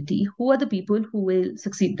accountability who are the people who will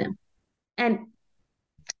succeed them. And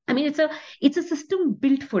it's a system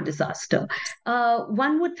built for disaster.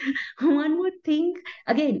 One would think,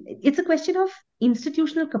 again, it's a question of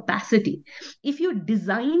institutional capacity. If you're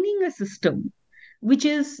designing a system which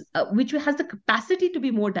has the capacity to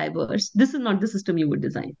be more diverse, this is not the system you would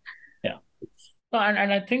design. Yeah,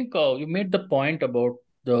 and I think you made the point about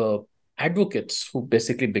the advocates who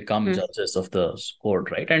basically become judges of the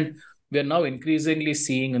court, right? And we are now increasingly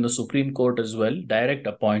seeing in the Supreme Court as well direct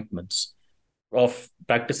appointments of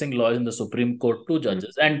practicing lawyers in the Supreme Court to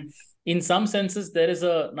judges. And in some senses, there is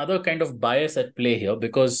another kind of bias at play here,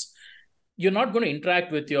 because you're not going to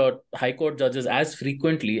interact with your high court judges as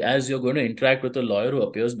frequently as you're going to interact with a lawyer who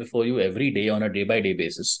appears before you every day on a day-by-day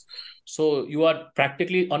basis. So you are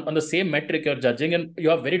practically on the same metric you're judging, and you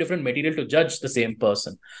have very different material to judge the same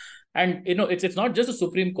person. And, it's not just the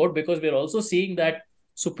Supreme Court, because we're also seeing that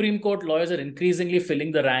Supreme Court lawyers are increasingly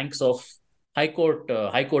filling the ranks of high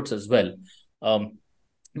courts as well.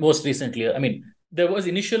 Most recently, there was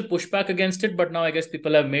initial pushback against it, but now I guess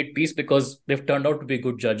people have made peace because they've turned out to be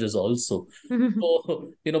good judges also.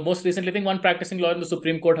 So, most recently, I think one practicing lawyer in the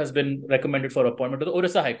Supreme Court has been recommended for appointment to the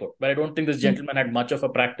Orissa High Court, but I don't think this gentleman had much of a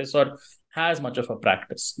practice or has much of a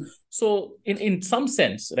practice. So in some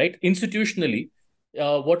sense, right, institutionally,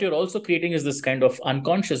 what you're also creating is this kind of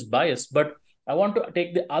unconscious bias. But I want to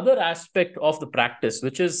take the other aspect of the practice,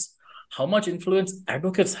 which is how much influence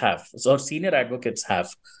advocates have, or senior advocates have.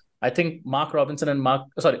 I think Nick Robinson and Mark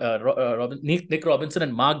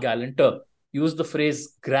Gallanter used the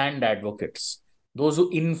phrase grand advocates, those who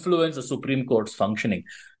influence the Supreme Court's functioning.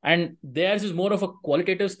 And theirs is more of a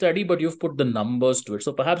qualitative study, but you've put the numbers to it.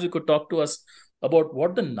 So perhaps you could talk to us about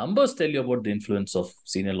what the numbers tell you about the influence of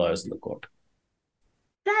senior lawyers in the court.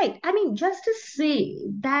 Right. Just to say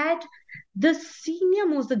that the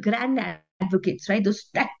grand advocates, right,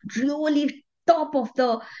 that really top of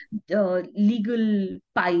the legal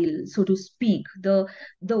pile, so to speak, the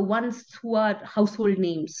ones who are household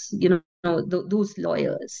names, those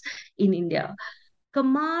lawyers in India,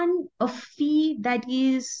 command a fee that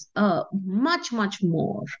is much, much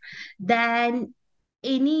more than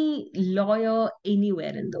any lawyer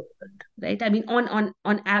anywhere in the world, right? I mean,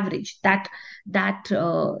 on average, that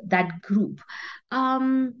group,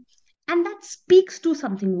 and that speaks to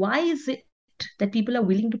something. Why is it that people are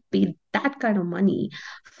willing to pay that kind of money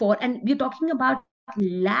for? And we're talking about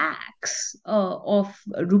lakhs of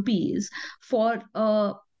rupees for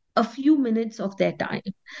a few minutes of their time.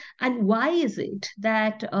 And why is it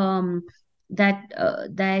that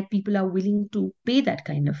that people are willing to pay that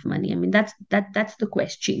kind of money? I mean, that's the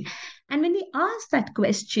question. And when we ask that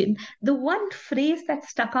question, the one phrase that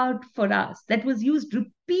stuck out for us, that was used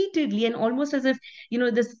repeatedly and almost as if,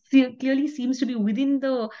 this clearly seems to be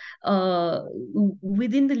uh,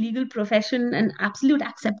 within the legal profession an absolute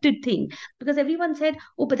accepted thing, because everyone said,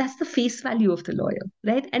 oh, but that's the face value of the lawyer,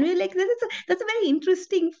 right? And we're like, that's a very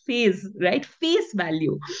interesting phase, right? Face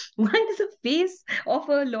value. Why does a face of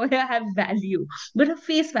a lawyer have value, but a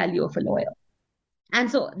face value of a lawyer?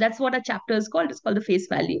 And so that's what a chapter is called. It's called the face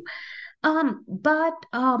value. But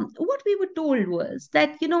what we were told was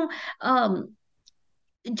that, um,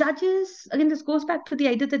 judges, again, this goes back to the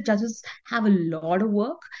idea that judges have a lot of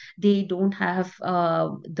work. They don't have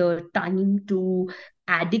the time to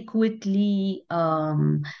adequately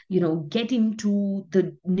get into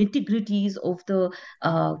the nitty-gritties of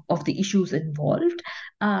the issues involved.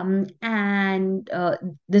 And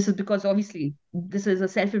this is because obviously this is a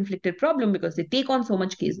self-inflicted problem, because they take on so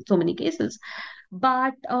many cases.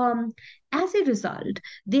 But as a result,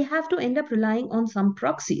 they have to end up relying on some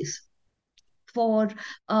proxies for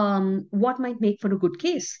what might make for a good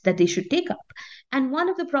case that they should take up. And one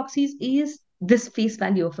of the proxies is this face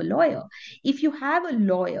value of a lawyer. If you have a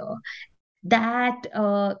lawyer that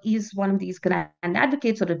is one of these grand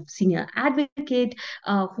advocates or a senior advocate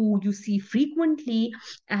who you see frequently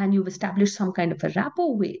and you've established some kind of a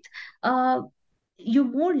rapport with, you're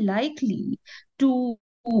more likely to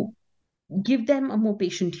give them a more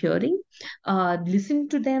patient hearing, listen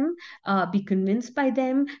to them, be convinced by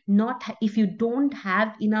them. Not if you don't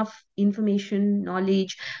have enough information,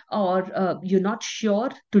 knowledge, or you're not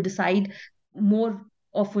sure to decide, more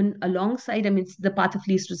often alongside. I mean, it's the path of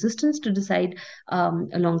least resistance to decide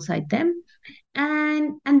alongside them,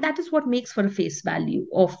 and that is what makes for a face value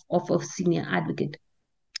of a senior advocate.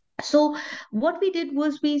 So what we did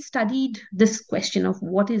was we studied this question of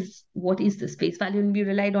what is this face value, and we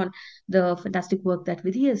relied on the fantastic work that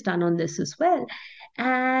Vidhi has done on this as well.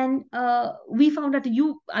 And we found out,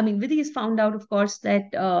 Vidhi has found out, of course,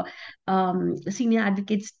 that senior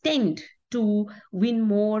advocates tend to win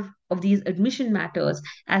more of these admission matters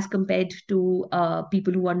as compared to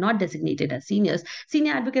people who are not designated as seniors.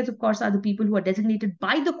 Senior advocates, of course, are the people who are designated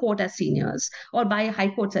by the court as seniors or by high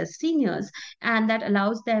courts as seniors, and that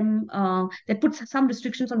allows them, that puts some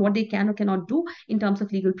restrictions on what they can or cannot do in terms of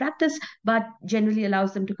legal practice, but generally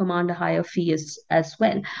allows them to command a higher fee as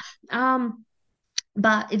well.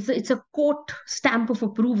 But it's a court stamp of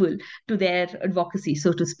approval to their advocacy,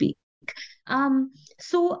 so to speak.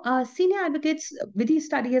 Senior advocates, with this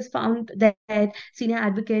study has found that senior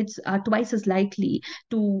advocates are twice as likely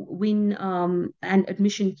to win an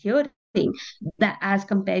admission hearing that as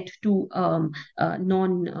compared to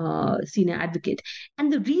non-senior advocate.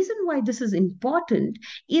 And the reason why this is important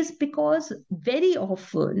is because very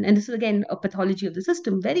often, and this is again a pathology of the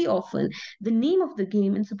system, very often the name of the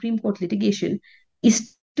game in Supreme Court litigation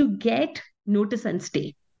is to get notice and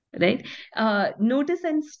stay. Right? Notice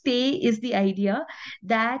and stay is the idea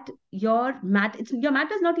that your matter is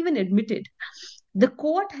not even admitted. The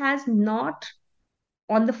court has not,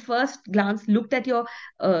 on the first glance, looked at your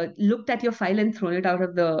file and thrown it out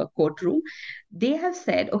of the courtroom. They have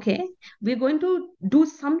said, okay, we're going to do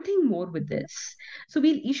something more with this. So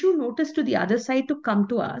we'll issue notice to the other side to come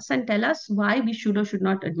to us and tell us why we should or should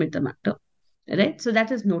not admit the matter. Right? So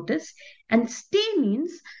that is notice. And stay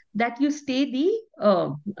means that you stay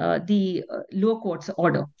the lower court's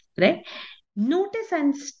order. Right? Notice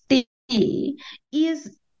and stay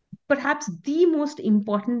is perhaps the most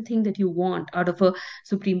important thing that you want out of a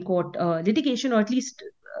Supreme Court litigation, or at least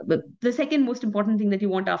the second most important thing that you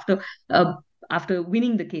want after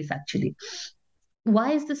winning the case, actually.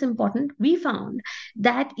 Why is this important? We found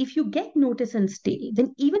that if you get notice and stay,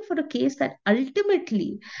 then even for a case that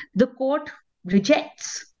ultimately the court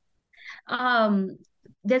rejects,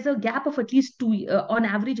 there's a gap of at least on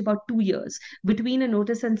average about 2 years between a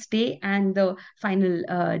notice and stay and the final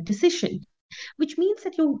decision, which means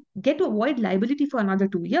that you get to avoid liability for another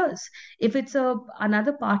 2 years. If it's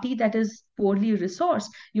another party that is poorly resourced,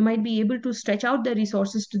 you might be able to stretch out their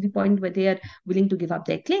resources to the point where they are willing to give up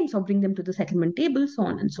their claims or bring them to the settlement table, so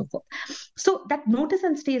on and so forth. So that notice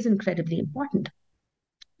and stay is incredibly important.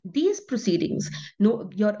 these proceedings, no,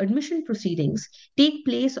 your admission proceedings take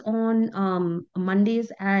place on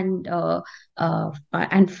Mondays and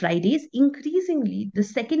Fridays. Increasingly, the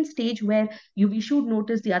second stage where you've issued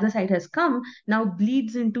notice, the other side has come, now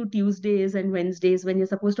bleeds into Tuesdays and Wednesdays when you're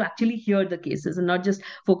supposed to actually hear the cases and not just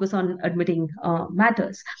focus on admitting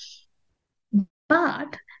matters.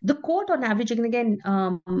 But the court, on average, and again,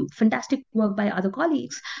 fantastic work by other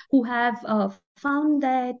colleagues who have found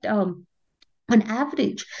that. On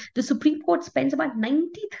average, the Supreme Court spends about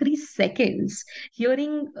 93 seconds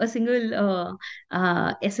hearing a single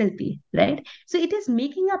SLP, right? So it is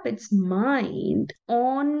making up its mind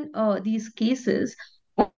on these cases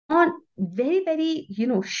on very, very,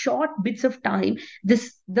 short bits of time.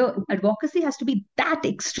 The advocacy has to be that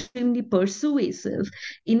extremely persuasive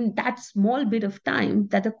in that small bit of time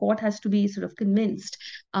that the court has to be sort of convinced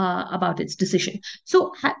about its decision.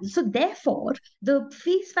 So therefore, the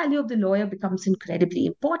face value of the lawyer becomes incredibly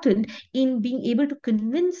important in being able to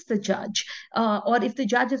convince the judge, or if the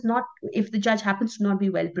judge happens to not be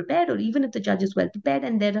well prepared, or even if the judge is well prepared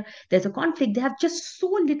and there's a conflict, they have just so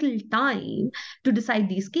little time to decide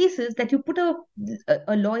these cases that you put a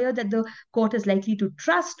lawyer that the court is likely to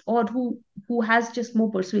trust, or who has just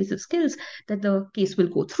more persuasive skills, that the case will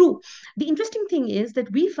go through. The interesting thing is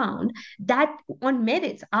that we found that on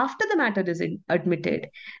merits, after the matter is admitted,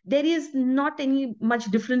 there is not any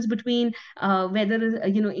much difference between whether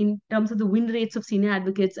in terms of the win rates of senior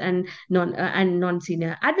advocates and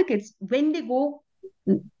non-senior advocates when they go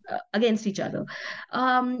against each other,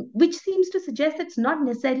 which seems to suggest it's not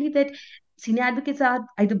necessarily that senior advocates are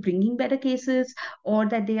either bringing better cases, or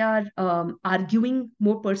that they are arguing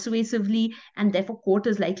more persuasively, and therefore court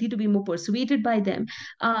is likely to be more persuaded by them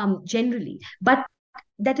generally, but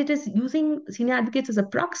that it is using senior advocates as a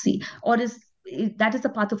proxy, or that is the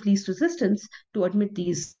path of least resistance to admit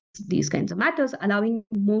these kinds of matters, allowing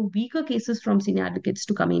more weaker cases from senior advocates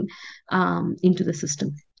to come in into the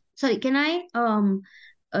system. Sorry, can I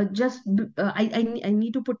I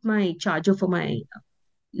need to put my charger for my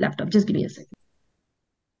laptop. Just give me a second.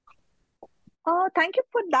 Thank you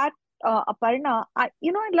for that, Aparna. I'd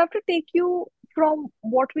love to take you from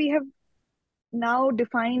what we have now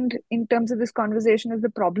defined in terms of this conversation as the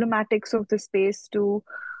problematics of the space to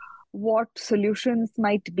what solutions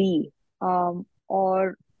might be,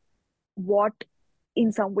 or what,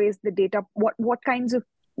 in some ways, the data, what kinds of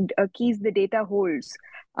keys the data holds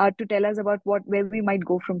to tell us about where we might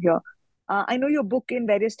go from here. I know your book in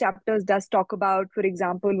various chapters does talk about, for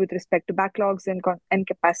example, with respect to backlogs and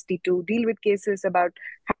capacity to deal with cases, about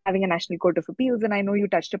having a National Court of Appeals. And I know you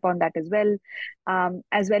touched upon that as well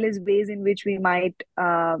as ways in which we might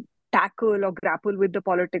tackle or grapple with the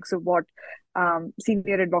politics of what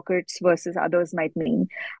senior advocates versus others might mean.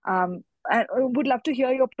 I would love to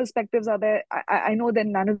hear your perspectives. I know that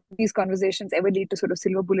none of these conversations ever lead to sort of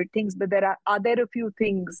silver bullet things, but are there a few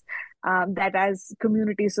things that as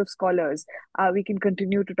communities of scholars, we can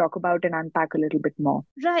continue to talk about and unpack a little bit more?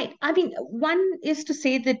 Right. I mean, one is to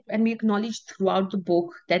say that, and we acknowledge throughout the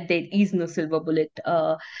book, that there is no silver bullet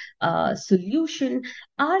solution.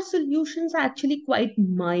 Our solutions are actually quite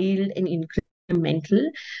mild and incremental,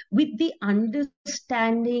 with the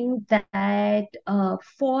understanding that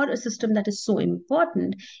for a system that is so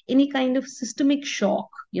important, any kind of systemic shock,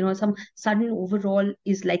 some sudden overall,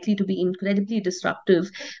 is likely to be incredibly disruptive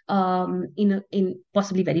in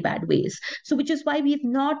possibly very bad ways. So, which is why we've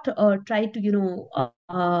not tried to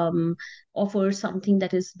offer something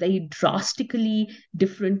that is very drastically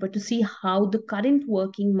different, but to see how the current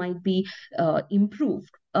working might be improved,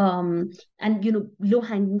 and low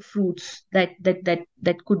hanging fruits that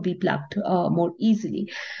could be plucked more easily.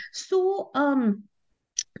 So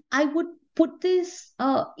I would put this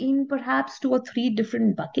in perhaps 2 or 3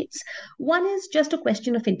 different buckets. One is just a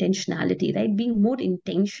question of intentionality, right? Being more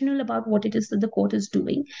intentional about what it is that the court is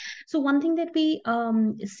doing. So one thing that we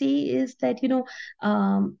say is that,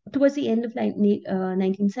 towards the end of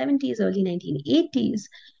 1970s, early 1980s,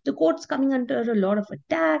 the court's coming under a lot of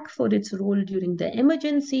attack for its role during the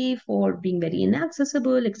emergency, for being very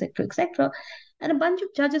inaccessible, etc., etc. And a bunch of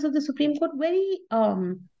judges of the Supreme Court very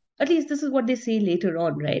at least this is what they say later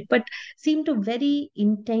on, right? But seem to very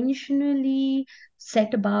intentionally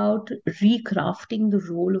set about recrafting the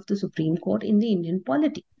role of the Supreme Court in the Indian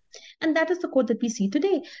polity. And that is the court that we see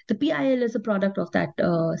today. The PIL is a product of that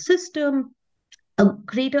system. A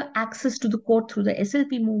greater access to the court through the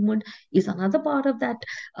SLP movement is another part of that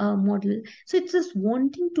model. So it's just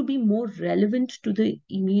wanting to be more relevant to the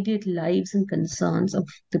immediate lives and concerns of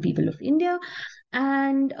the people of India,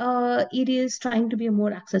 and it is trying to be a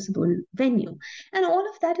more accessible venue, and all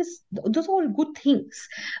of that is, those are all good things.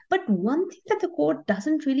 But one thing that the court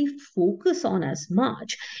doesn't really focus on as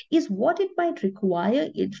much is what it might require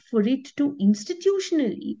it for it to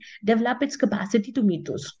institutionally develop its capacity to meet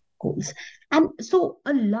those goals. And so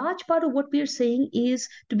a large part of what we are saying is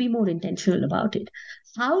to be more intentional about it.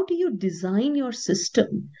 How do you design your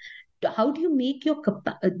system? How do you make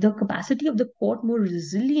the capacity of the court more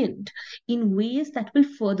resilient in ways that will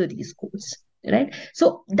further these goals, right?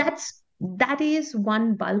 So that is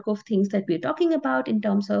one bulk of things that we're talking about in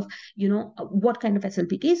terms of, what kind of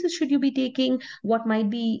SLP cases should you be taking, what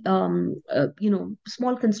might be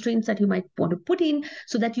small constraints that you might want to put in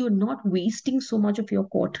so that you're not wasting so much of your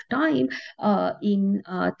court time in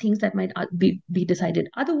things that might be decided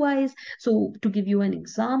otherwise. So to give you an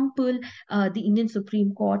example, the Indian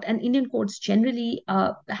Supreme Court and Indian courts generally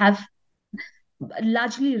have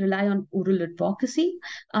largely rely on oral advocacy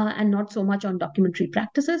and not so much on documentary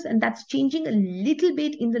practices. And that's changing a little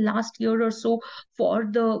bit in the last year or so for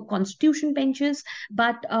the constitution benches.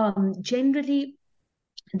 But generally,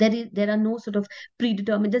 there are no sort of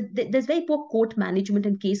predetermined. There's very poor court management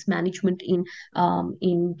and case management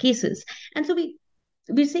in cases, and so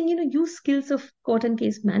we're saying, use skills of court and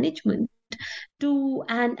case management to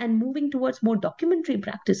and moving towards more documentary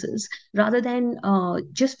practices rather than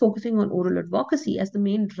just focusing on oral advocacy as the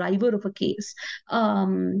main driver of a case.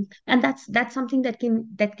 And that's something that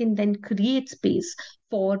can then create space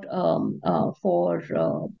for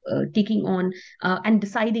taking on and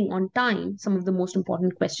deciding on time some of the most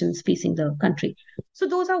important questions facing the country. So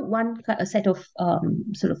those are one set of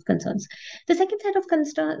sort of concerns. The second set of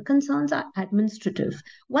concerns are administrative.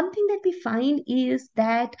 One thing that we find is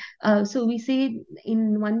that so we say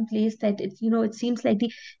in one place that it seems like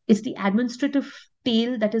it's the administrative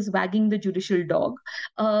tail that is wagging the judicial dog,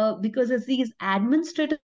 because it's these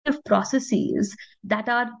administrative processes that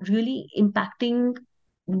are really impacting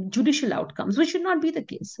judicial outcomes, which should not be the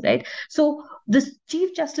case, right? So the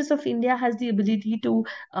Chief Justice of India has the ability to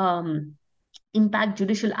impact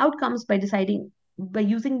judicial outcomes by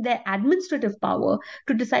using their administrative power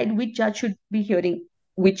to decide which judge should be hearing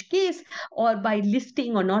which case, or by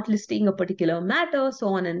listing or not listing a particular matter, so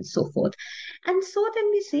on and so forth. And so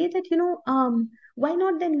then we say that, why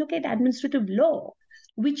not then look at administrative law,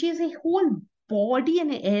 which is a whole body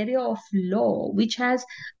and an area of law which has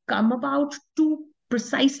come about to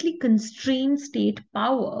precisely constrain state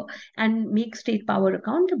power and make state power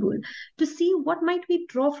accountable, to see what might we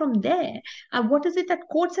draw from there. What is it that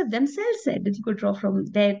courts have themselves said that you could draw from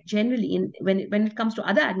there generally when it comes to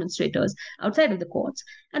other administrators outside of the courts,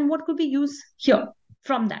 and what could we use here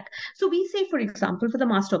from that? So we say, for example, for the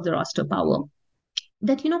master of the roster power,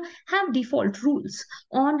 that have default rules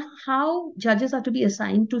on how judges are to be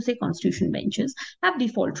assigned to, say, constitution benches, have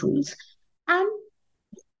default rules. And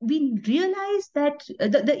we realize that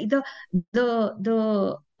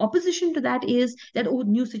the opposition to that is that, oh,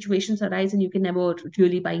 new situations arise and you can never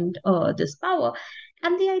really bind this power.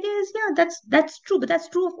 And the idea is, yeah, that's true, but that's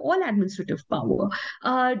true of all administrative power.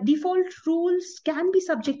 Default rules can be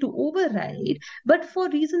subject to override, but for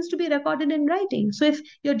reasons to be recorded in writing. So if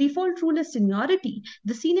your default rule is seniority,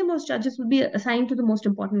 the senior most judges will be assigned to the most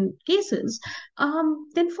important cases,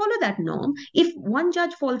 then follow that norm. If one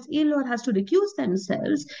judge falls ill or has to recuse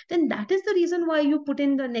themselves, then that is the reason why you put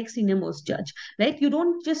in the next senior most judge, right? You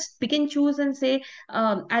don't just pick and choose and say,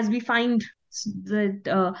 as we find that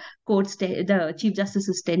the chief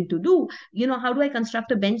justices tend to do, how do I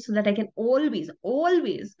construct a bench so that I can always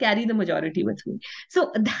carry the majority with me?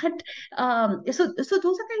 So that so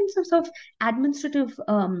those are kinds of sort of administrative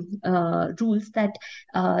rules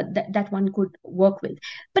that one could work with.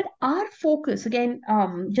 But our focus, again,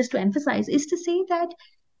 just to emphasize, is to say that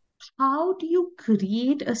how do you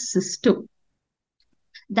create a system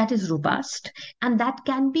that is robust and that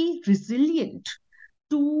can be resilient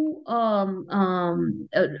to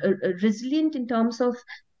resilient in terms of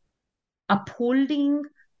upholding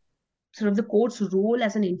sort of the court's role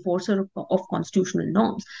as an enforcer of constitutional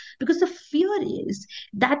norms? Because the fear is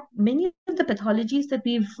that many of the pathologies that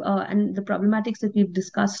we've and the problematics that we've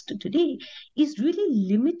discussed today is really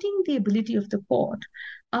limiting the ability of the court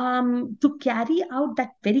to carry out that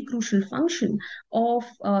very crucial function of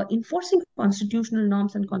enforcing constitutional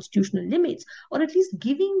norms and constitutional limits, or at least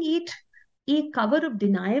giving it a cover of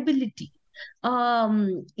deniability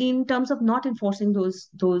in terms of not enforcing those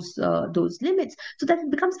limits, so that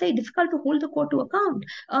it becomes very difficult to hold the court to account.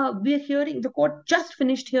 We are hearing, the court just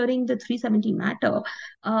finished hearing the 370 matter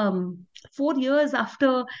 4 years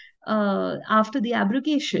after the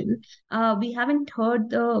abrogation. We haven't heard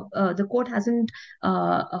the court hasn't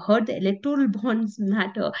heard the electoral bonds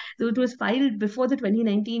matter. So it was filed before the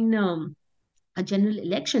 2019 general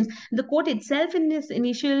elections. The court itself, in its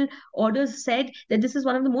initial orders, said that this is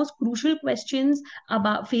one of the most crucial questions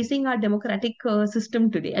about facing our democratic system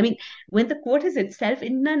today. I mean, when the court is itself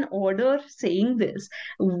in an order saying this,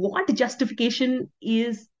 what justification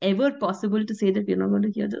is ever possible to say that we're not going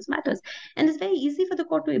to hear those matters? And it's very easy for the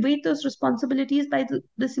court to evade those responsibilities by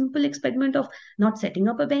the simple experiment of not setting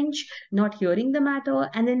up a bench, not hearing the matter,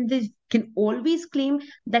 and then they can always claim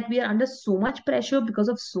that we are under so much pressure because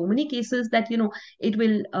of so many cases that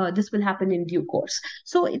this will happen in due course.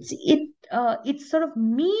 So it's sort of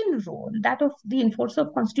main role, that of the enforcer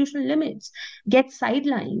of constitutional limits, gets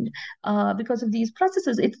sidelined because of these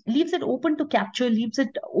processes. It leaves it open to capture, leaves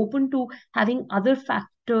it open to having other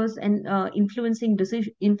factors and influencing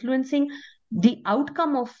the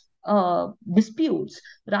outcome of disputes,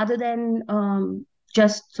 rather than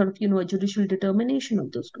just sort of a judicial determination of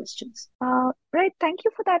those questions. Right. Thank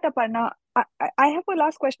you for that, Aparna. I have a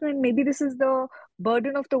last question, and maybe this is the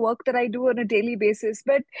burden of the work that I do on a daily basis.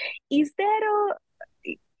 But is there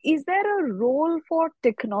a role for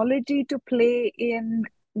technology to play in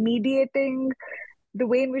mediating the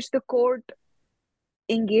way in which the court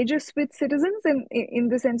engages with citizens, in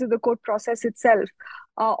the sense of the court process itself,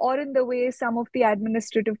 or in the way some of the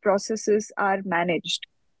administrative processes are managed?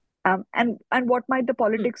 And what might the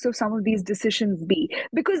politics of some of these decisions be?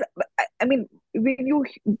 Because I mean,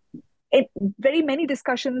 very many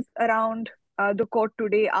discussions around the court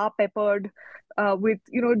today are peppered with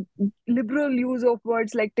liberal use of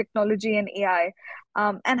words like technology and AI,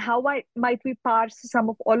 and how might we parse some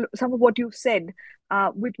of what you've said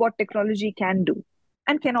with what technology can do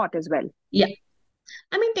and cannot as well? Yeah,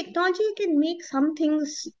 I mean, technology can make some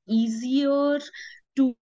things easier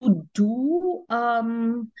to do.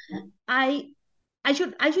 I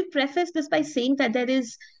should preface this by saying that there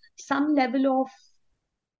is some level of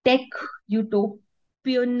tech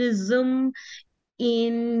utopianism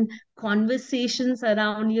in conversations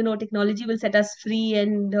around, technology will set us free,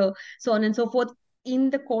 and so on and so forth, in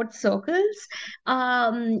the court circles,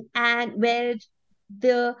 and where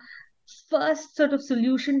the first sort of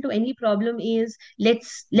solution to any problem is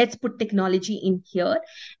let's put technology in here.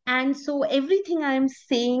 And so everything I'm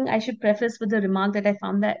saying, I should preface with the remark that I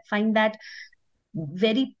find that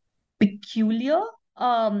very peculiar,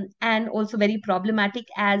 and also very problematic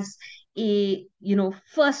as a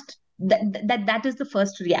first, that is the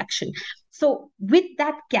first reaction. So with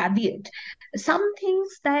that caveat, some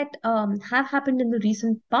things that have happened in the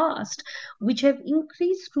recent past which have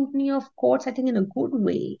increased scrutiny of courts, I think, in a good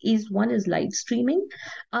way, is one is live streaming,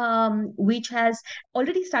 which has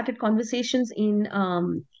already started conversations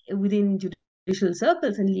within judicial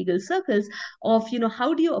circles and legal circles of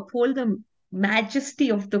how do you uphold the majesty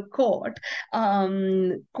of the court,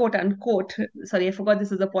 quote unquote, sorry, I forgot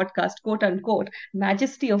this is a podcast, quote unquote,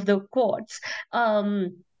 majesty of the courts,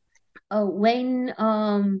 when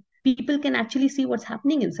people can actually see what's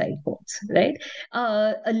happening inside courts, right?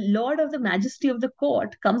 A lot of the majesty of the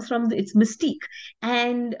court comes from its mystique,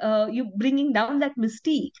 and you bringing down that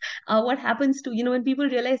mystique. What happens to when people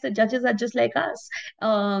realize that judges are just like us,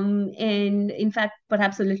 and in fact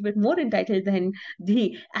perhaps a little bit more entitled than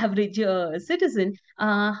the average citizen?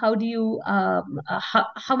 How do you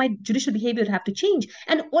how might judicial behavior have to change?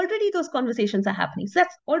 And already those conversations are happening, so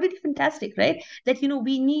that's already fantastic, right? That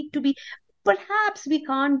we need to be, perhaps we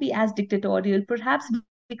can't be as dictatorial, perhaps we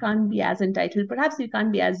can't be as entitled, perhaps we can't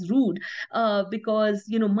be as rude, because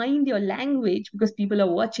mind your language, because people are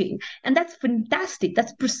watching. And that's fantastic.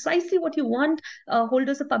 That's precisely what you want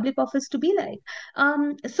holders of public office to be like.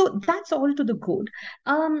 So that's all to the good.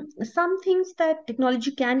 Some things that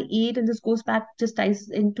technology can aid, and this goes back, just ties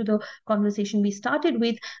into the conversation we started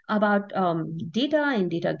with about data and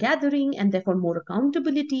data gathering, and therefore more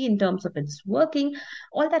accountability in terms of its working.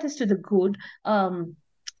 All that is to the good.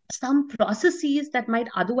 Some processes that might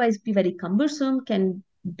otherwise be very cumbersome can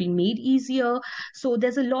be made easier. So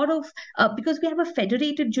there's a lot of because we have a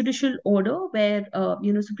federated judicial order where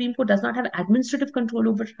Supreme Court does not have administrative control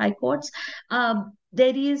over high courts.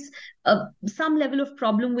 There is some level of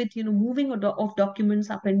problem with moving of documents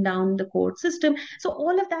up and down the court system. So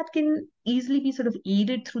all of that can easily be sort of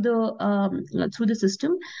aided through the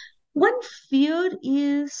system. One fear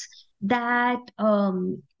is that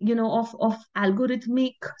of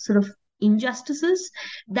algorithmic sort of injustices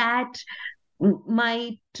that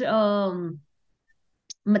might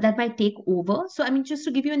take over. So, I mean, just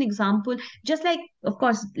to give you an example, just like, of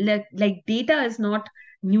course, like data is not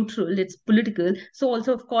neutral, it's political. So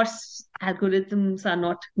also, of course, algorithms are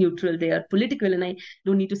not neutral, they are political. And I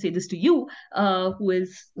don't need to say this to you, who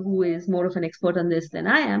is more of an expert on this than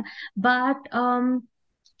I am. But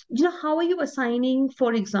how are you assigning,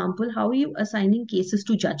 for example, how are you assigning cases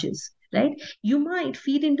to judges, right? You might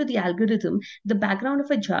feed into the algorithm the background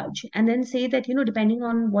of a judge and then say that, depending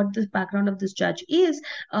on what the background of this judge is,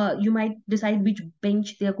 you might decide which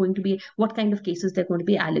bench they're going to be, what kind of cases they're going to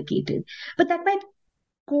be allocated. But that might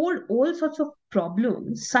cause all sorts of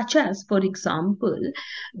problems, such as, for example,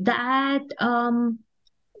 that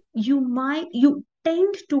you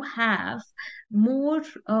tend to have more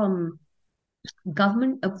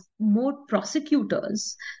government more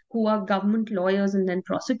prosecutors who are government lawyers and then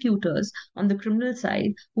prosecutors on the criminal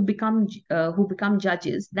side who become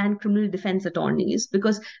judges than criminal defense attorneys,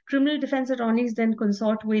 because criminal defense attorneys then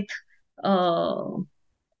consort with uh,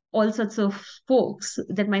 all sorts of folks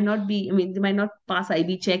that might not be, I mean, they might not pass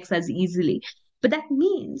IB checks as easily. But that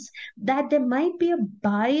means that there might be a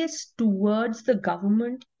bias towards the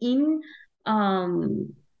government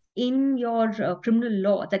um, in your criminal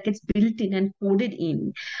law that gets built in and coded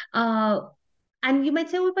in. Uh, and you might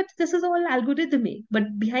say, well, but this is all algorithmic.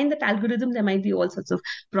 But behind that algorithm, there might be all sorts of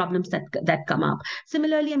problems that come up.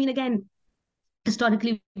 Similarly, I mean, again,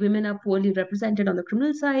 historically women are poorly represented on the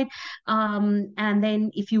criminal side, and then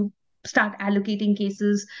if you start allocating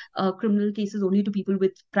criminal cases only to people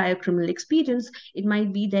with prior criminal experience, it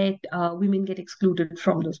might be that women get excluded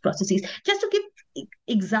from those processes. Just to give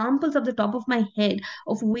examples of the top of my head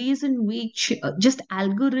of ways in which just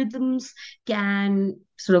algorithms can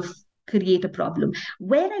sort of create a problem.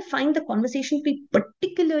 Where I find the conversation to be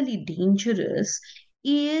particularly dangerous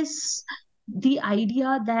is the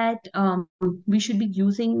idea that we should be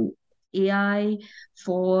using AI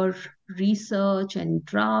for research and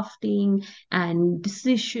drafting and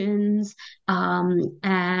decisions,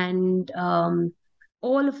 and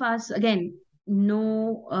all of us, again,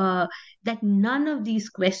 know that none of these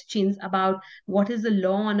questions about what is the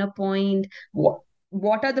law on a point,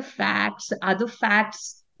 what are the facts, are the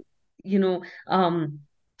facts, you know,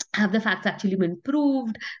 have the facts actually been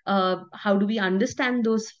proved? How do we understand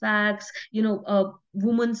those facts? A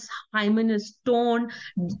woman's hymen is torn.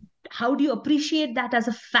 How do you appreciate that as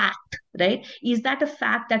a fact, right? Is that a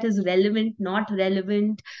fact that is relevant, not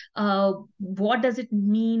relevant? What does it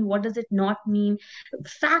mean? What does it not mean?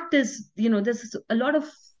 Fact is, there's a lot of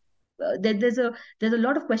there's a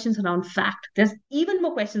lot of questions around fact. There's even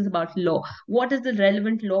more questions about law. What is the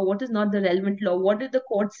relevant law? What is not the relevant law? What did the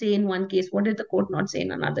court say in one case? What did the court not say in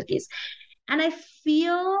another case? And I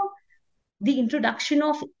fear the introduction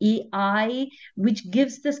of AI, which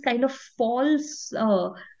gives this kind of false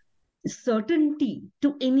certainty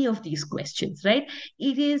to any of these questions, right?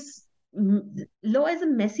 It is Law is a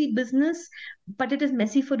messy business, but it is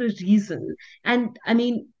messy for a reason. And I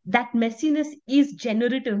mean, that messiness is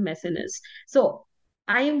generative messiness. So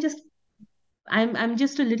I am just I'm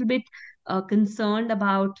just a little bit concerned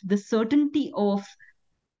about the certainty of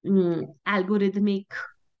algorithmic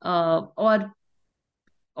or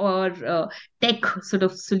tech sort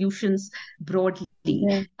of solutions broadly,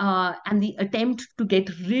 Yeah. and the attempt to get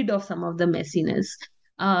rid of some of the messiness.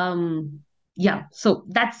 Yeah, so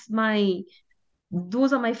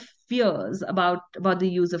those are my fears about the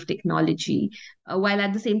use of technology, while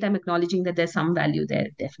at the same time acknowledging that there's some value there,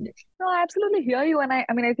 definitely. No, I absolutely hear you. And I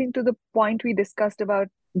mean, I think to the point we discussed about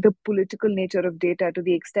the political nature of data, to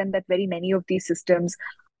the extent that very many of these systems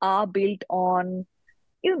are built on,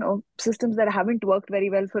 systems that haven't worked very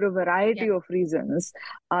well for a variety of reasons,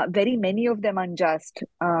 very many of them unjust.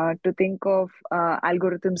 To think of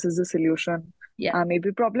algorithms as a solution may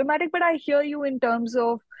be problematic, but I hear you in terms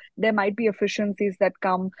of there might be efficiencies that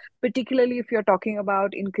come, particularly if you're talking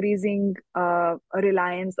about increasing a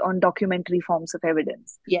reliance on documentary forms of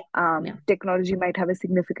evidence. Technology might have a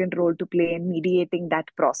significant role to play in mediating that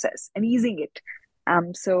process and easing it.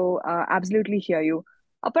 So absolutely hear you.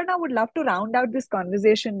 Aparna, would love to round out this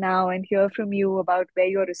conversation now and hear from you about where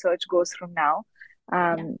your research goes from now.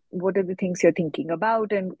 What are the things you're thinking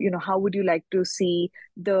about, and how would you like to see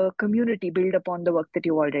the community build upon the work that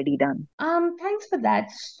you've already done? Thanks for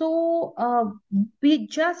that. So we're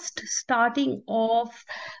just starting off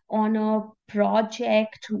on a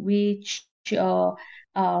project which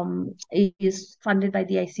is funded by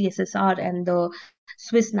the ICSSR and the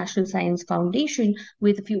Swiss National Science Foundation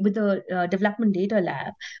with the Development Data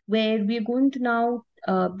Lab, where we're going to now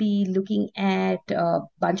be looking at a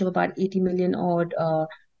bunch of about 80 million odd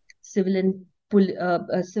civil and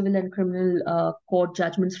criminal court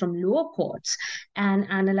judgments from lower courts and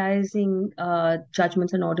analyzing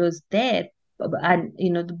judgments and orders there. And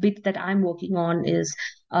the bit that I'm working on is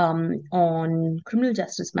on criminal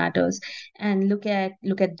justice matters, and look at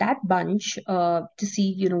that bunch to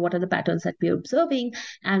see what are the patterns that we're observing,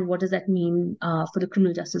 and what does that mean for the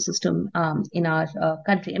criminal justice system in our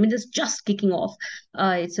country. I mean, it's just kicking off.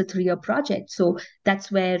 It's a 3-year project, so that's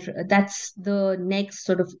the next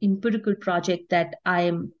sort of empirical project that I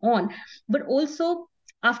am on. But also,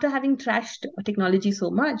 after having trashed technology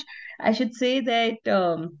so much, I should say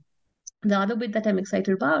that the other bit that I'm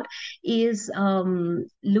excited about is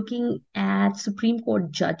looking at Supreme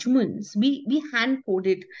Court judgments. We hand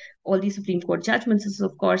coded all these Supreme Court judgments. This is,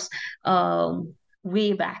 of course,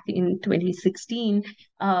 way back in 2016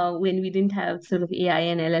 when we didn't have sort of AI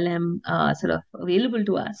and LLM sort of available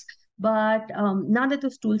to us. But now that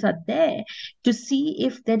those tools are there, to see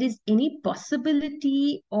if there is any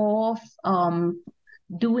possibility of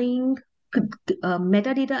doing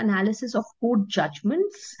metadata analysis of court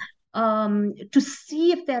judgments to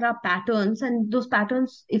see if there are patterns, and those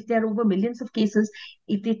patterns, if they're over millions of cases,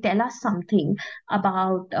 if they tell us something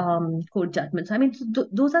about court judgments. I mean,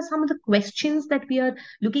 those are some of the questions that we are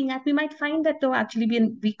looking at. We might find that though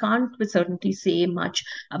actually we can't with certainty say much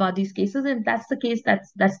about these cases, and that's the case.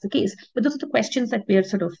 That's the case. But those are the questions that we are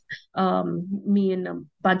sort of me and a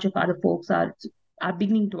bunch of other folks are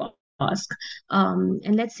beginning to ask,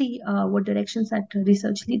 and let's see what directions that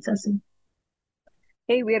research leads us in.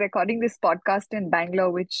 Hey, we're recording this podcast in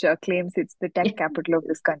Bangalore, which claims it's the tech capital of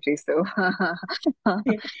this country. So I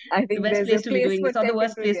think the best place to be doing this, or the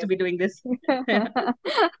worst place to be doing this.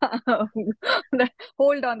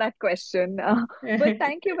 Hold on that question. But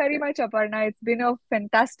thank you very much, Aparna. It's been a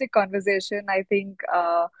fantastic conversation. I think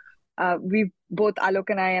we've both, Alok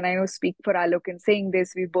and I know speak for Alok in saying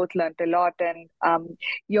this, we both learned a lot, and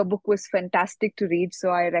your book was fantastic to read. So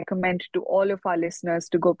I recommend to all of our listeners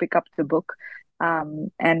to go pick up the book.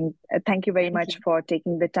 And thank you very much for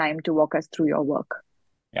taking the time to walk us through your work.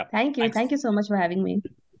 Yeah. Thank you. Thank you so much for having me.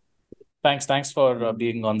 Thanks for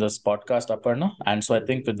being on this podcast, Aparna. And so I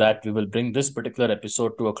think with that, we will bring this particular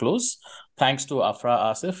episode to a close. Thanks to Afra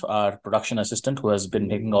Asif, our production assistant, who has been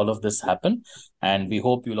making all of this happen. And we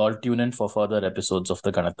hope you'll all tune in for further episodes of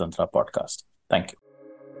the Ganatantra podcast. Thank you.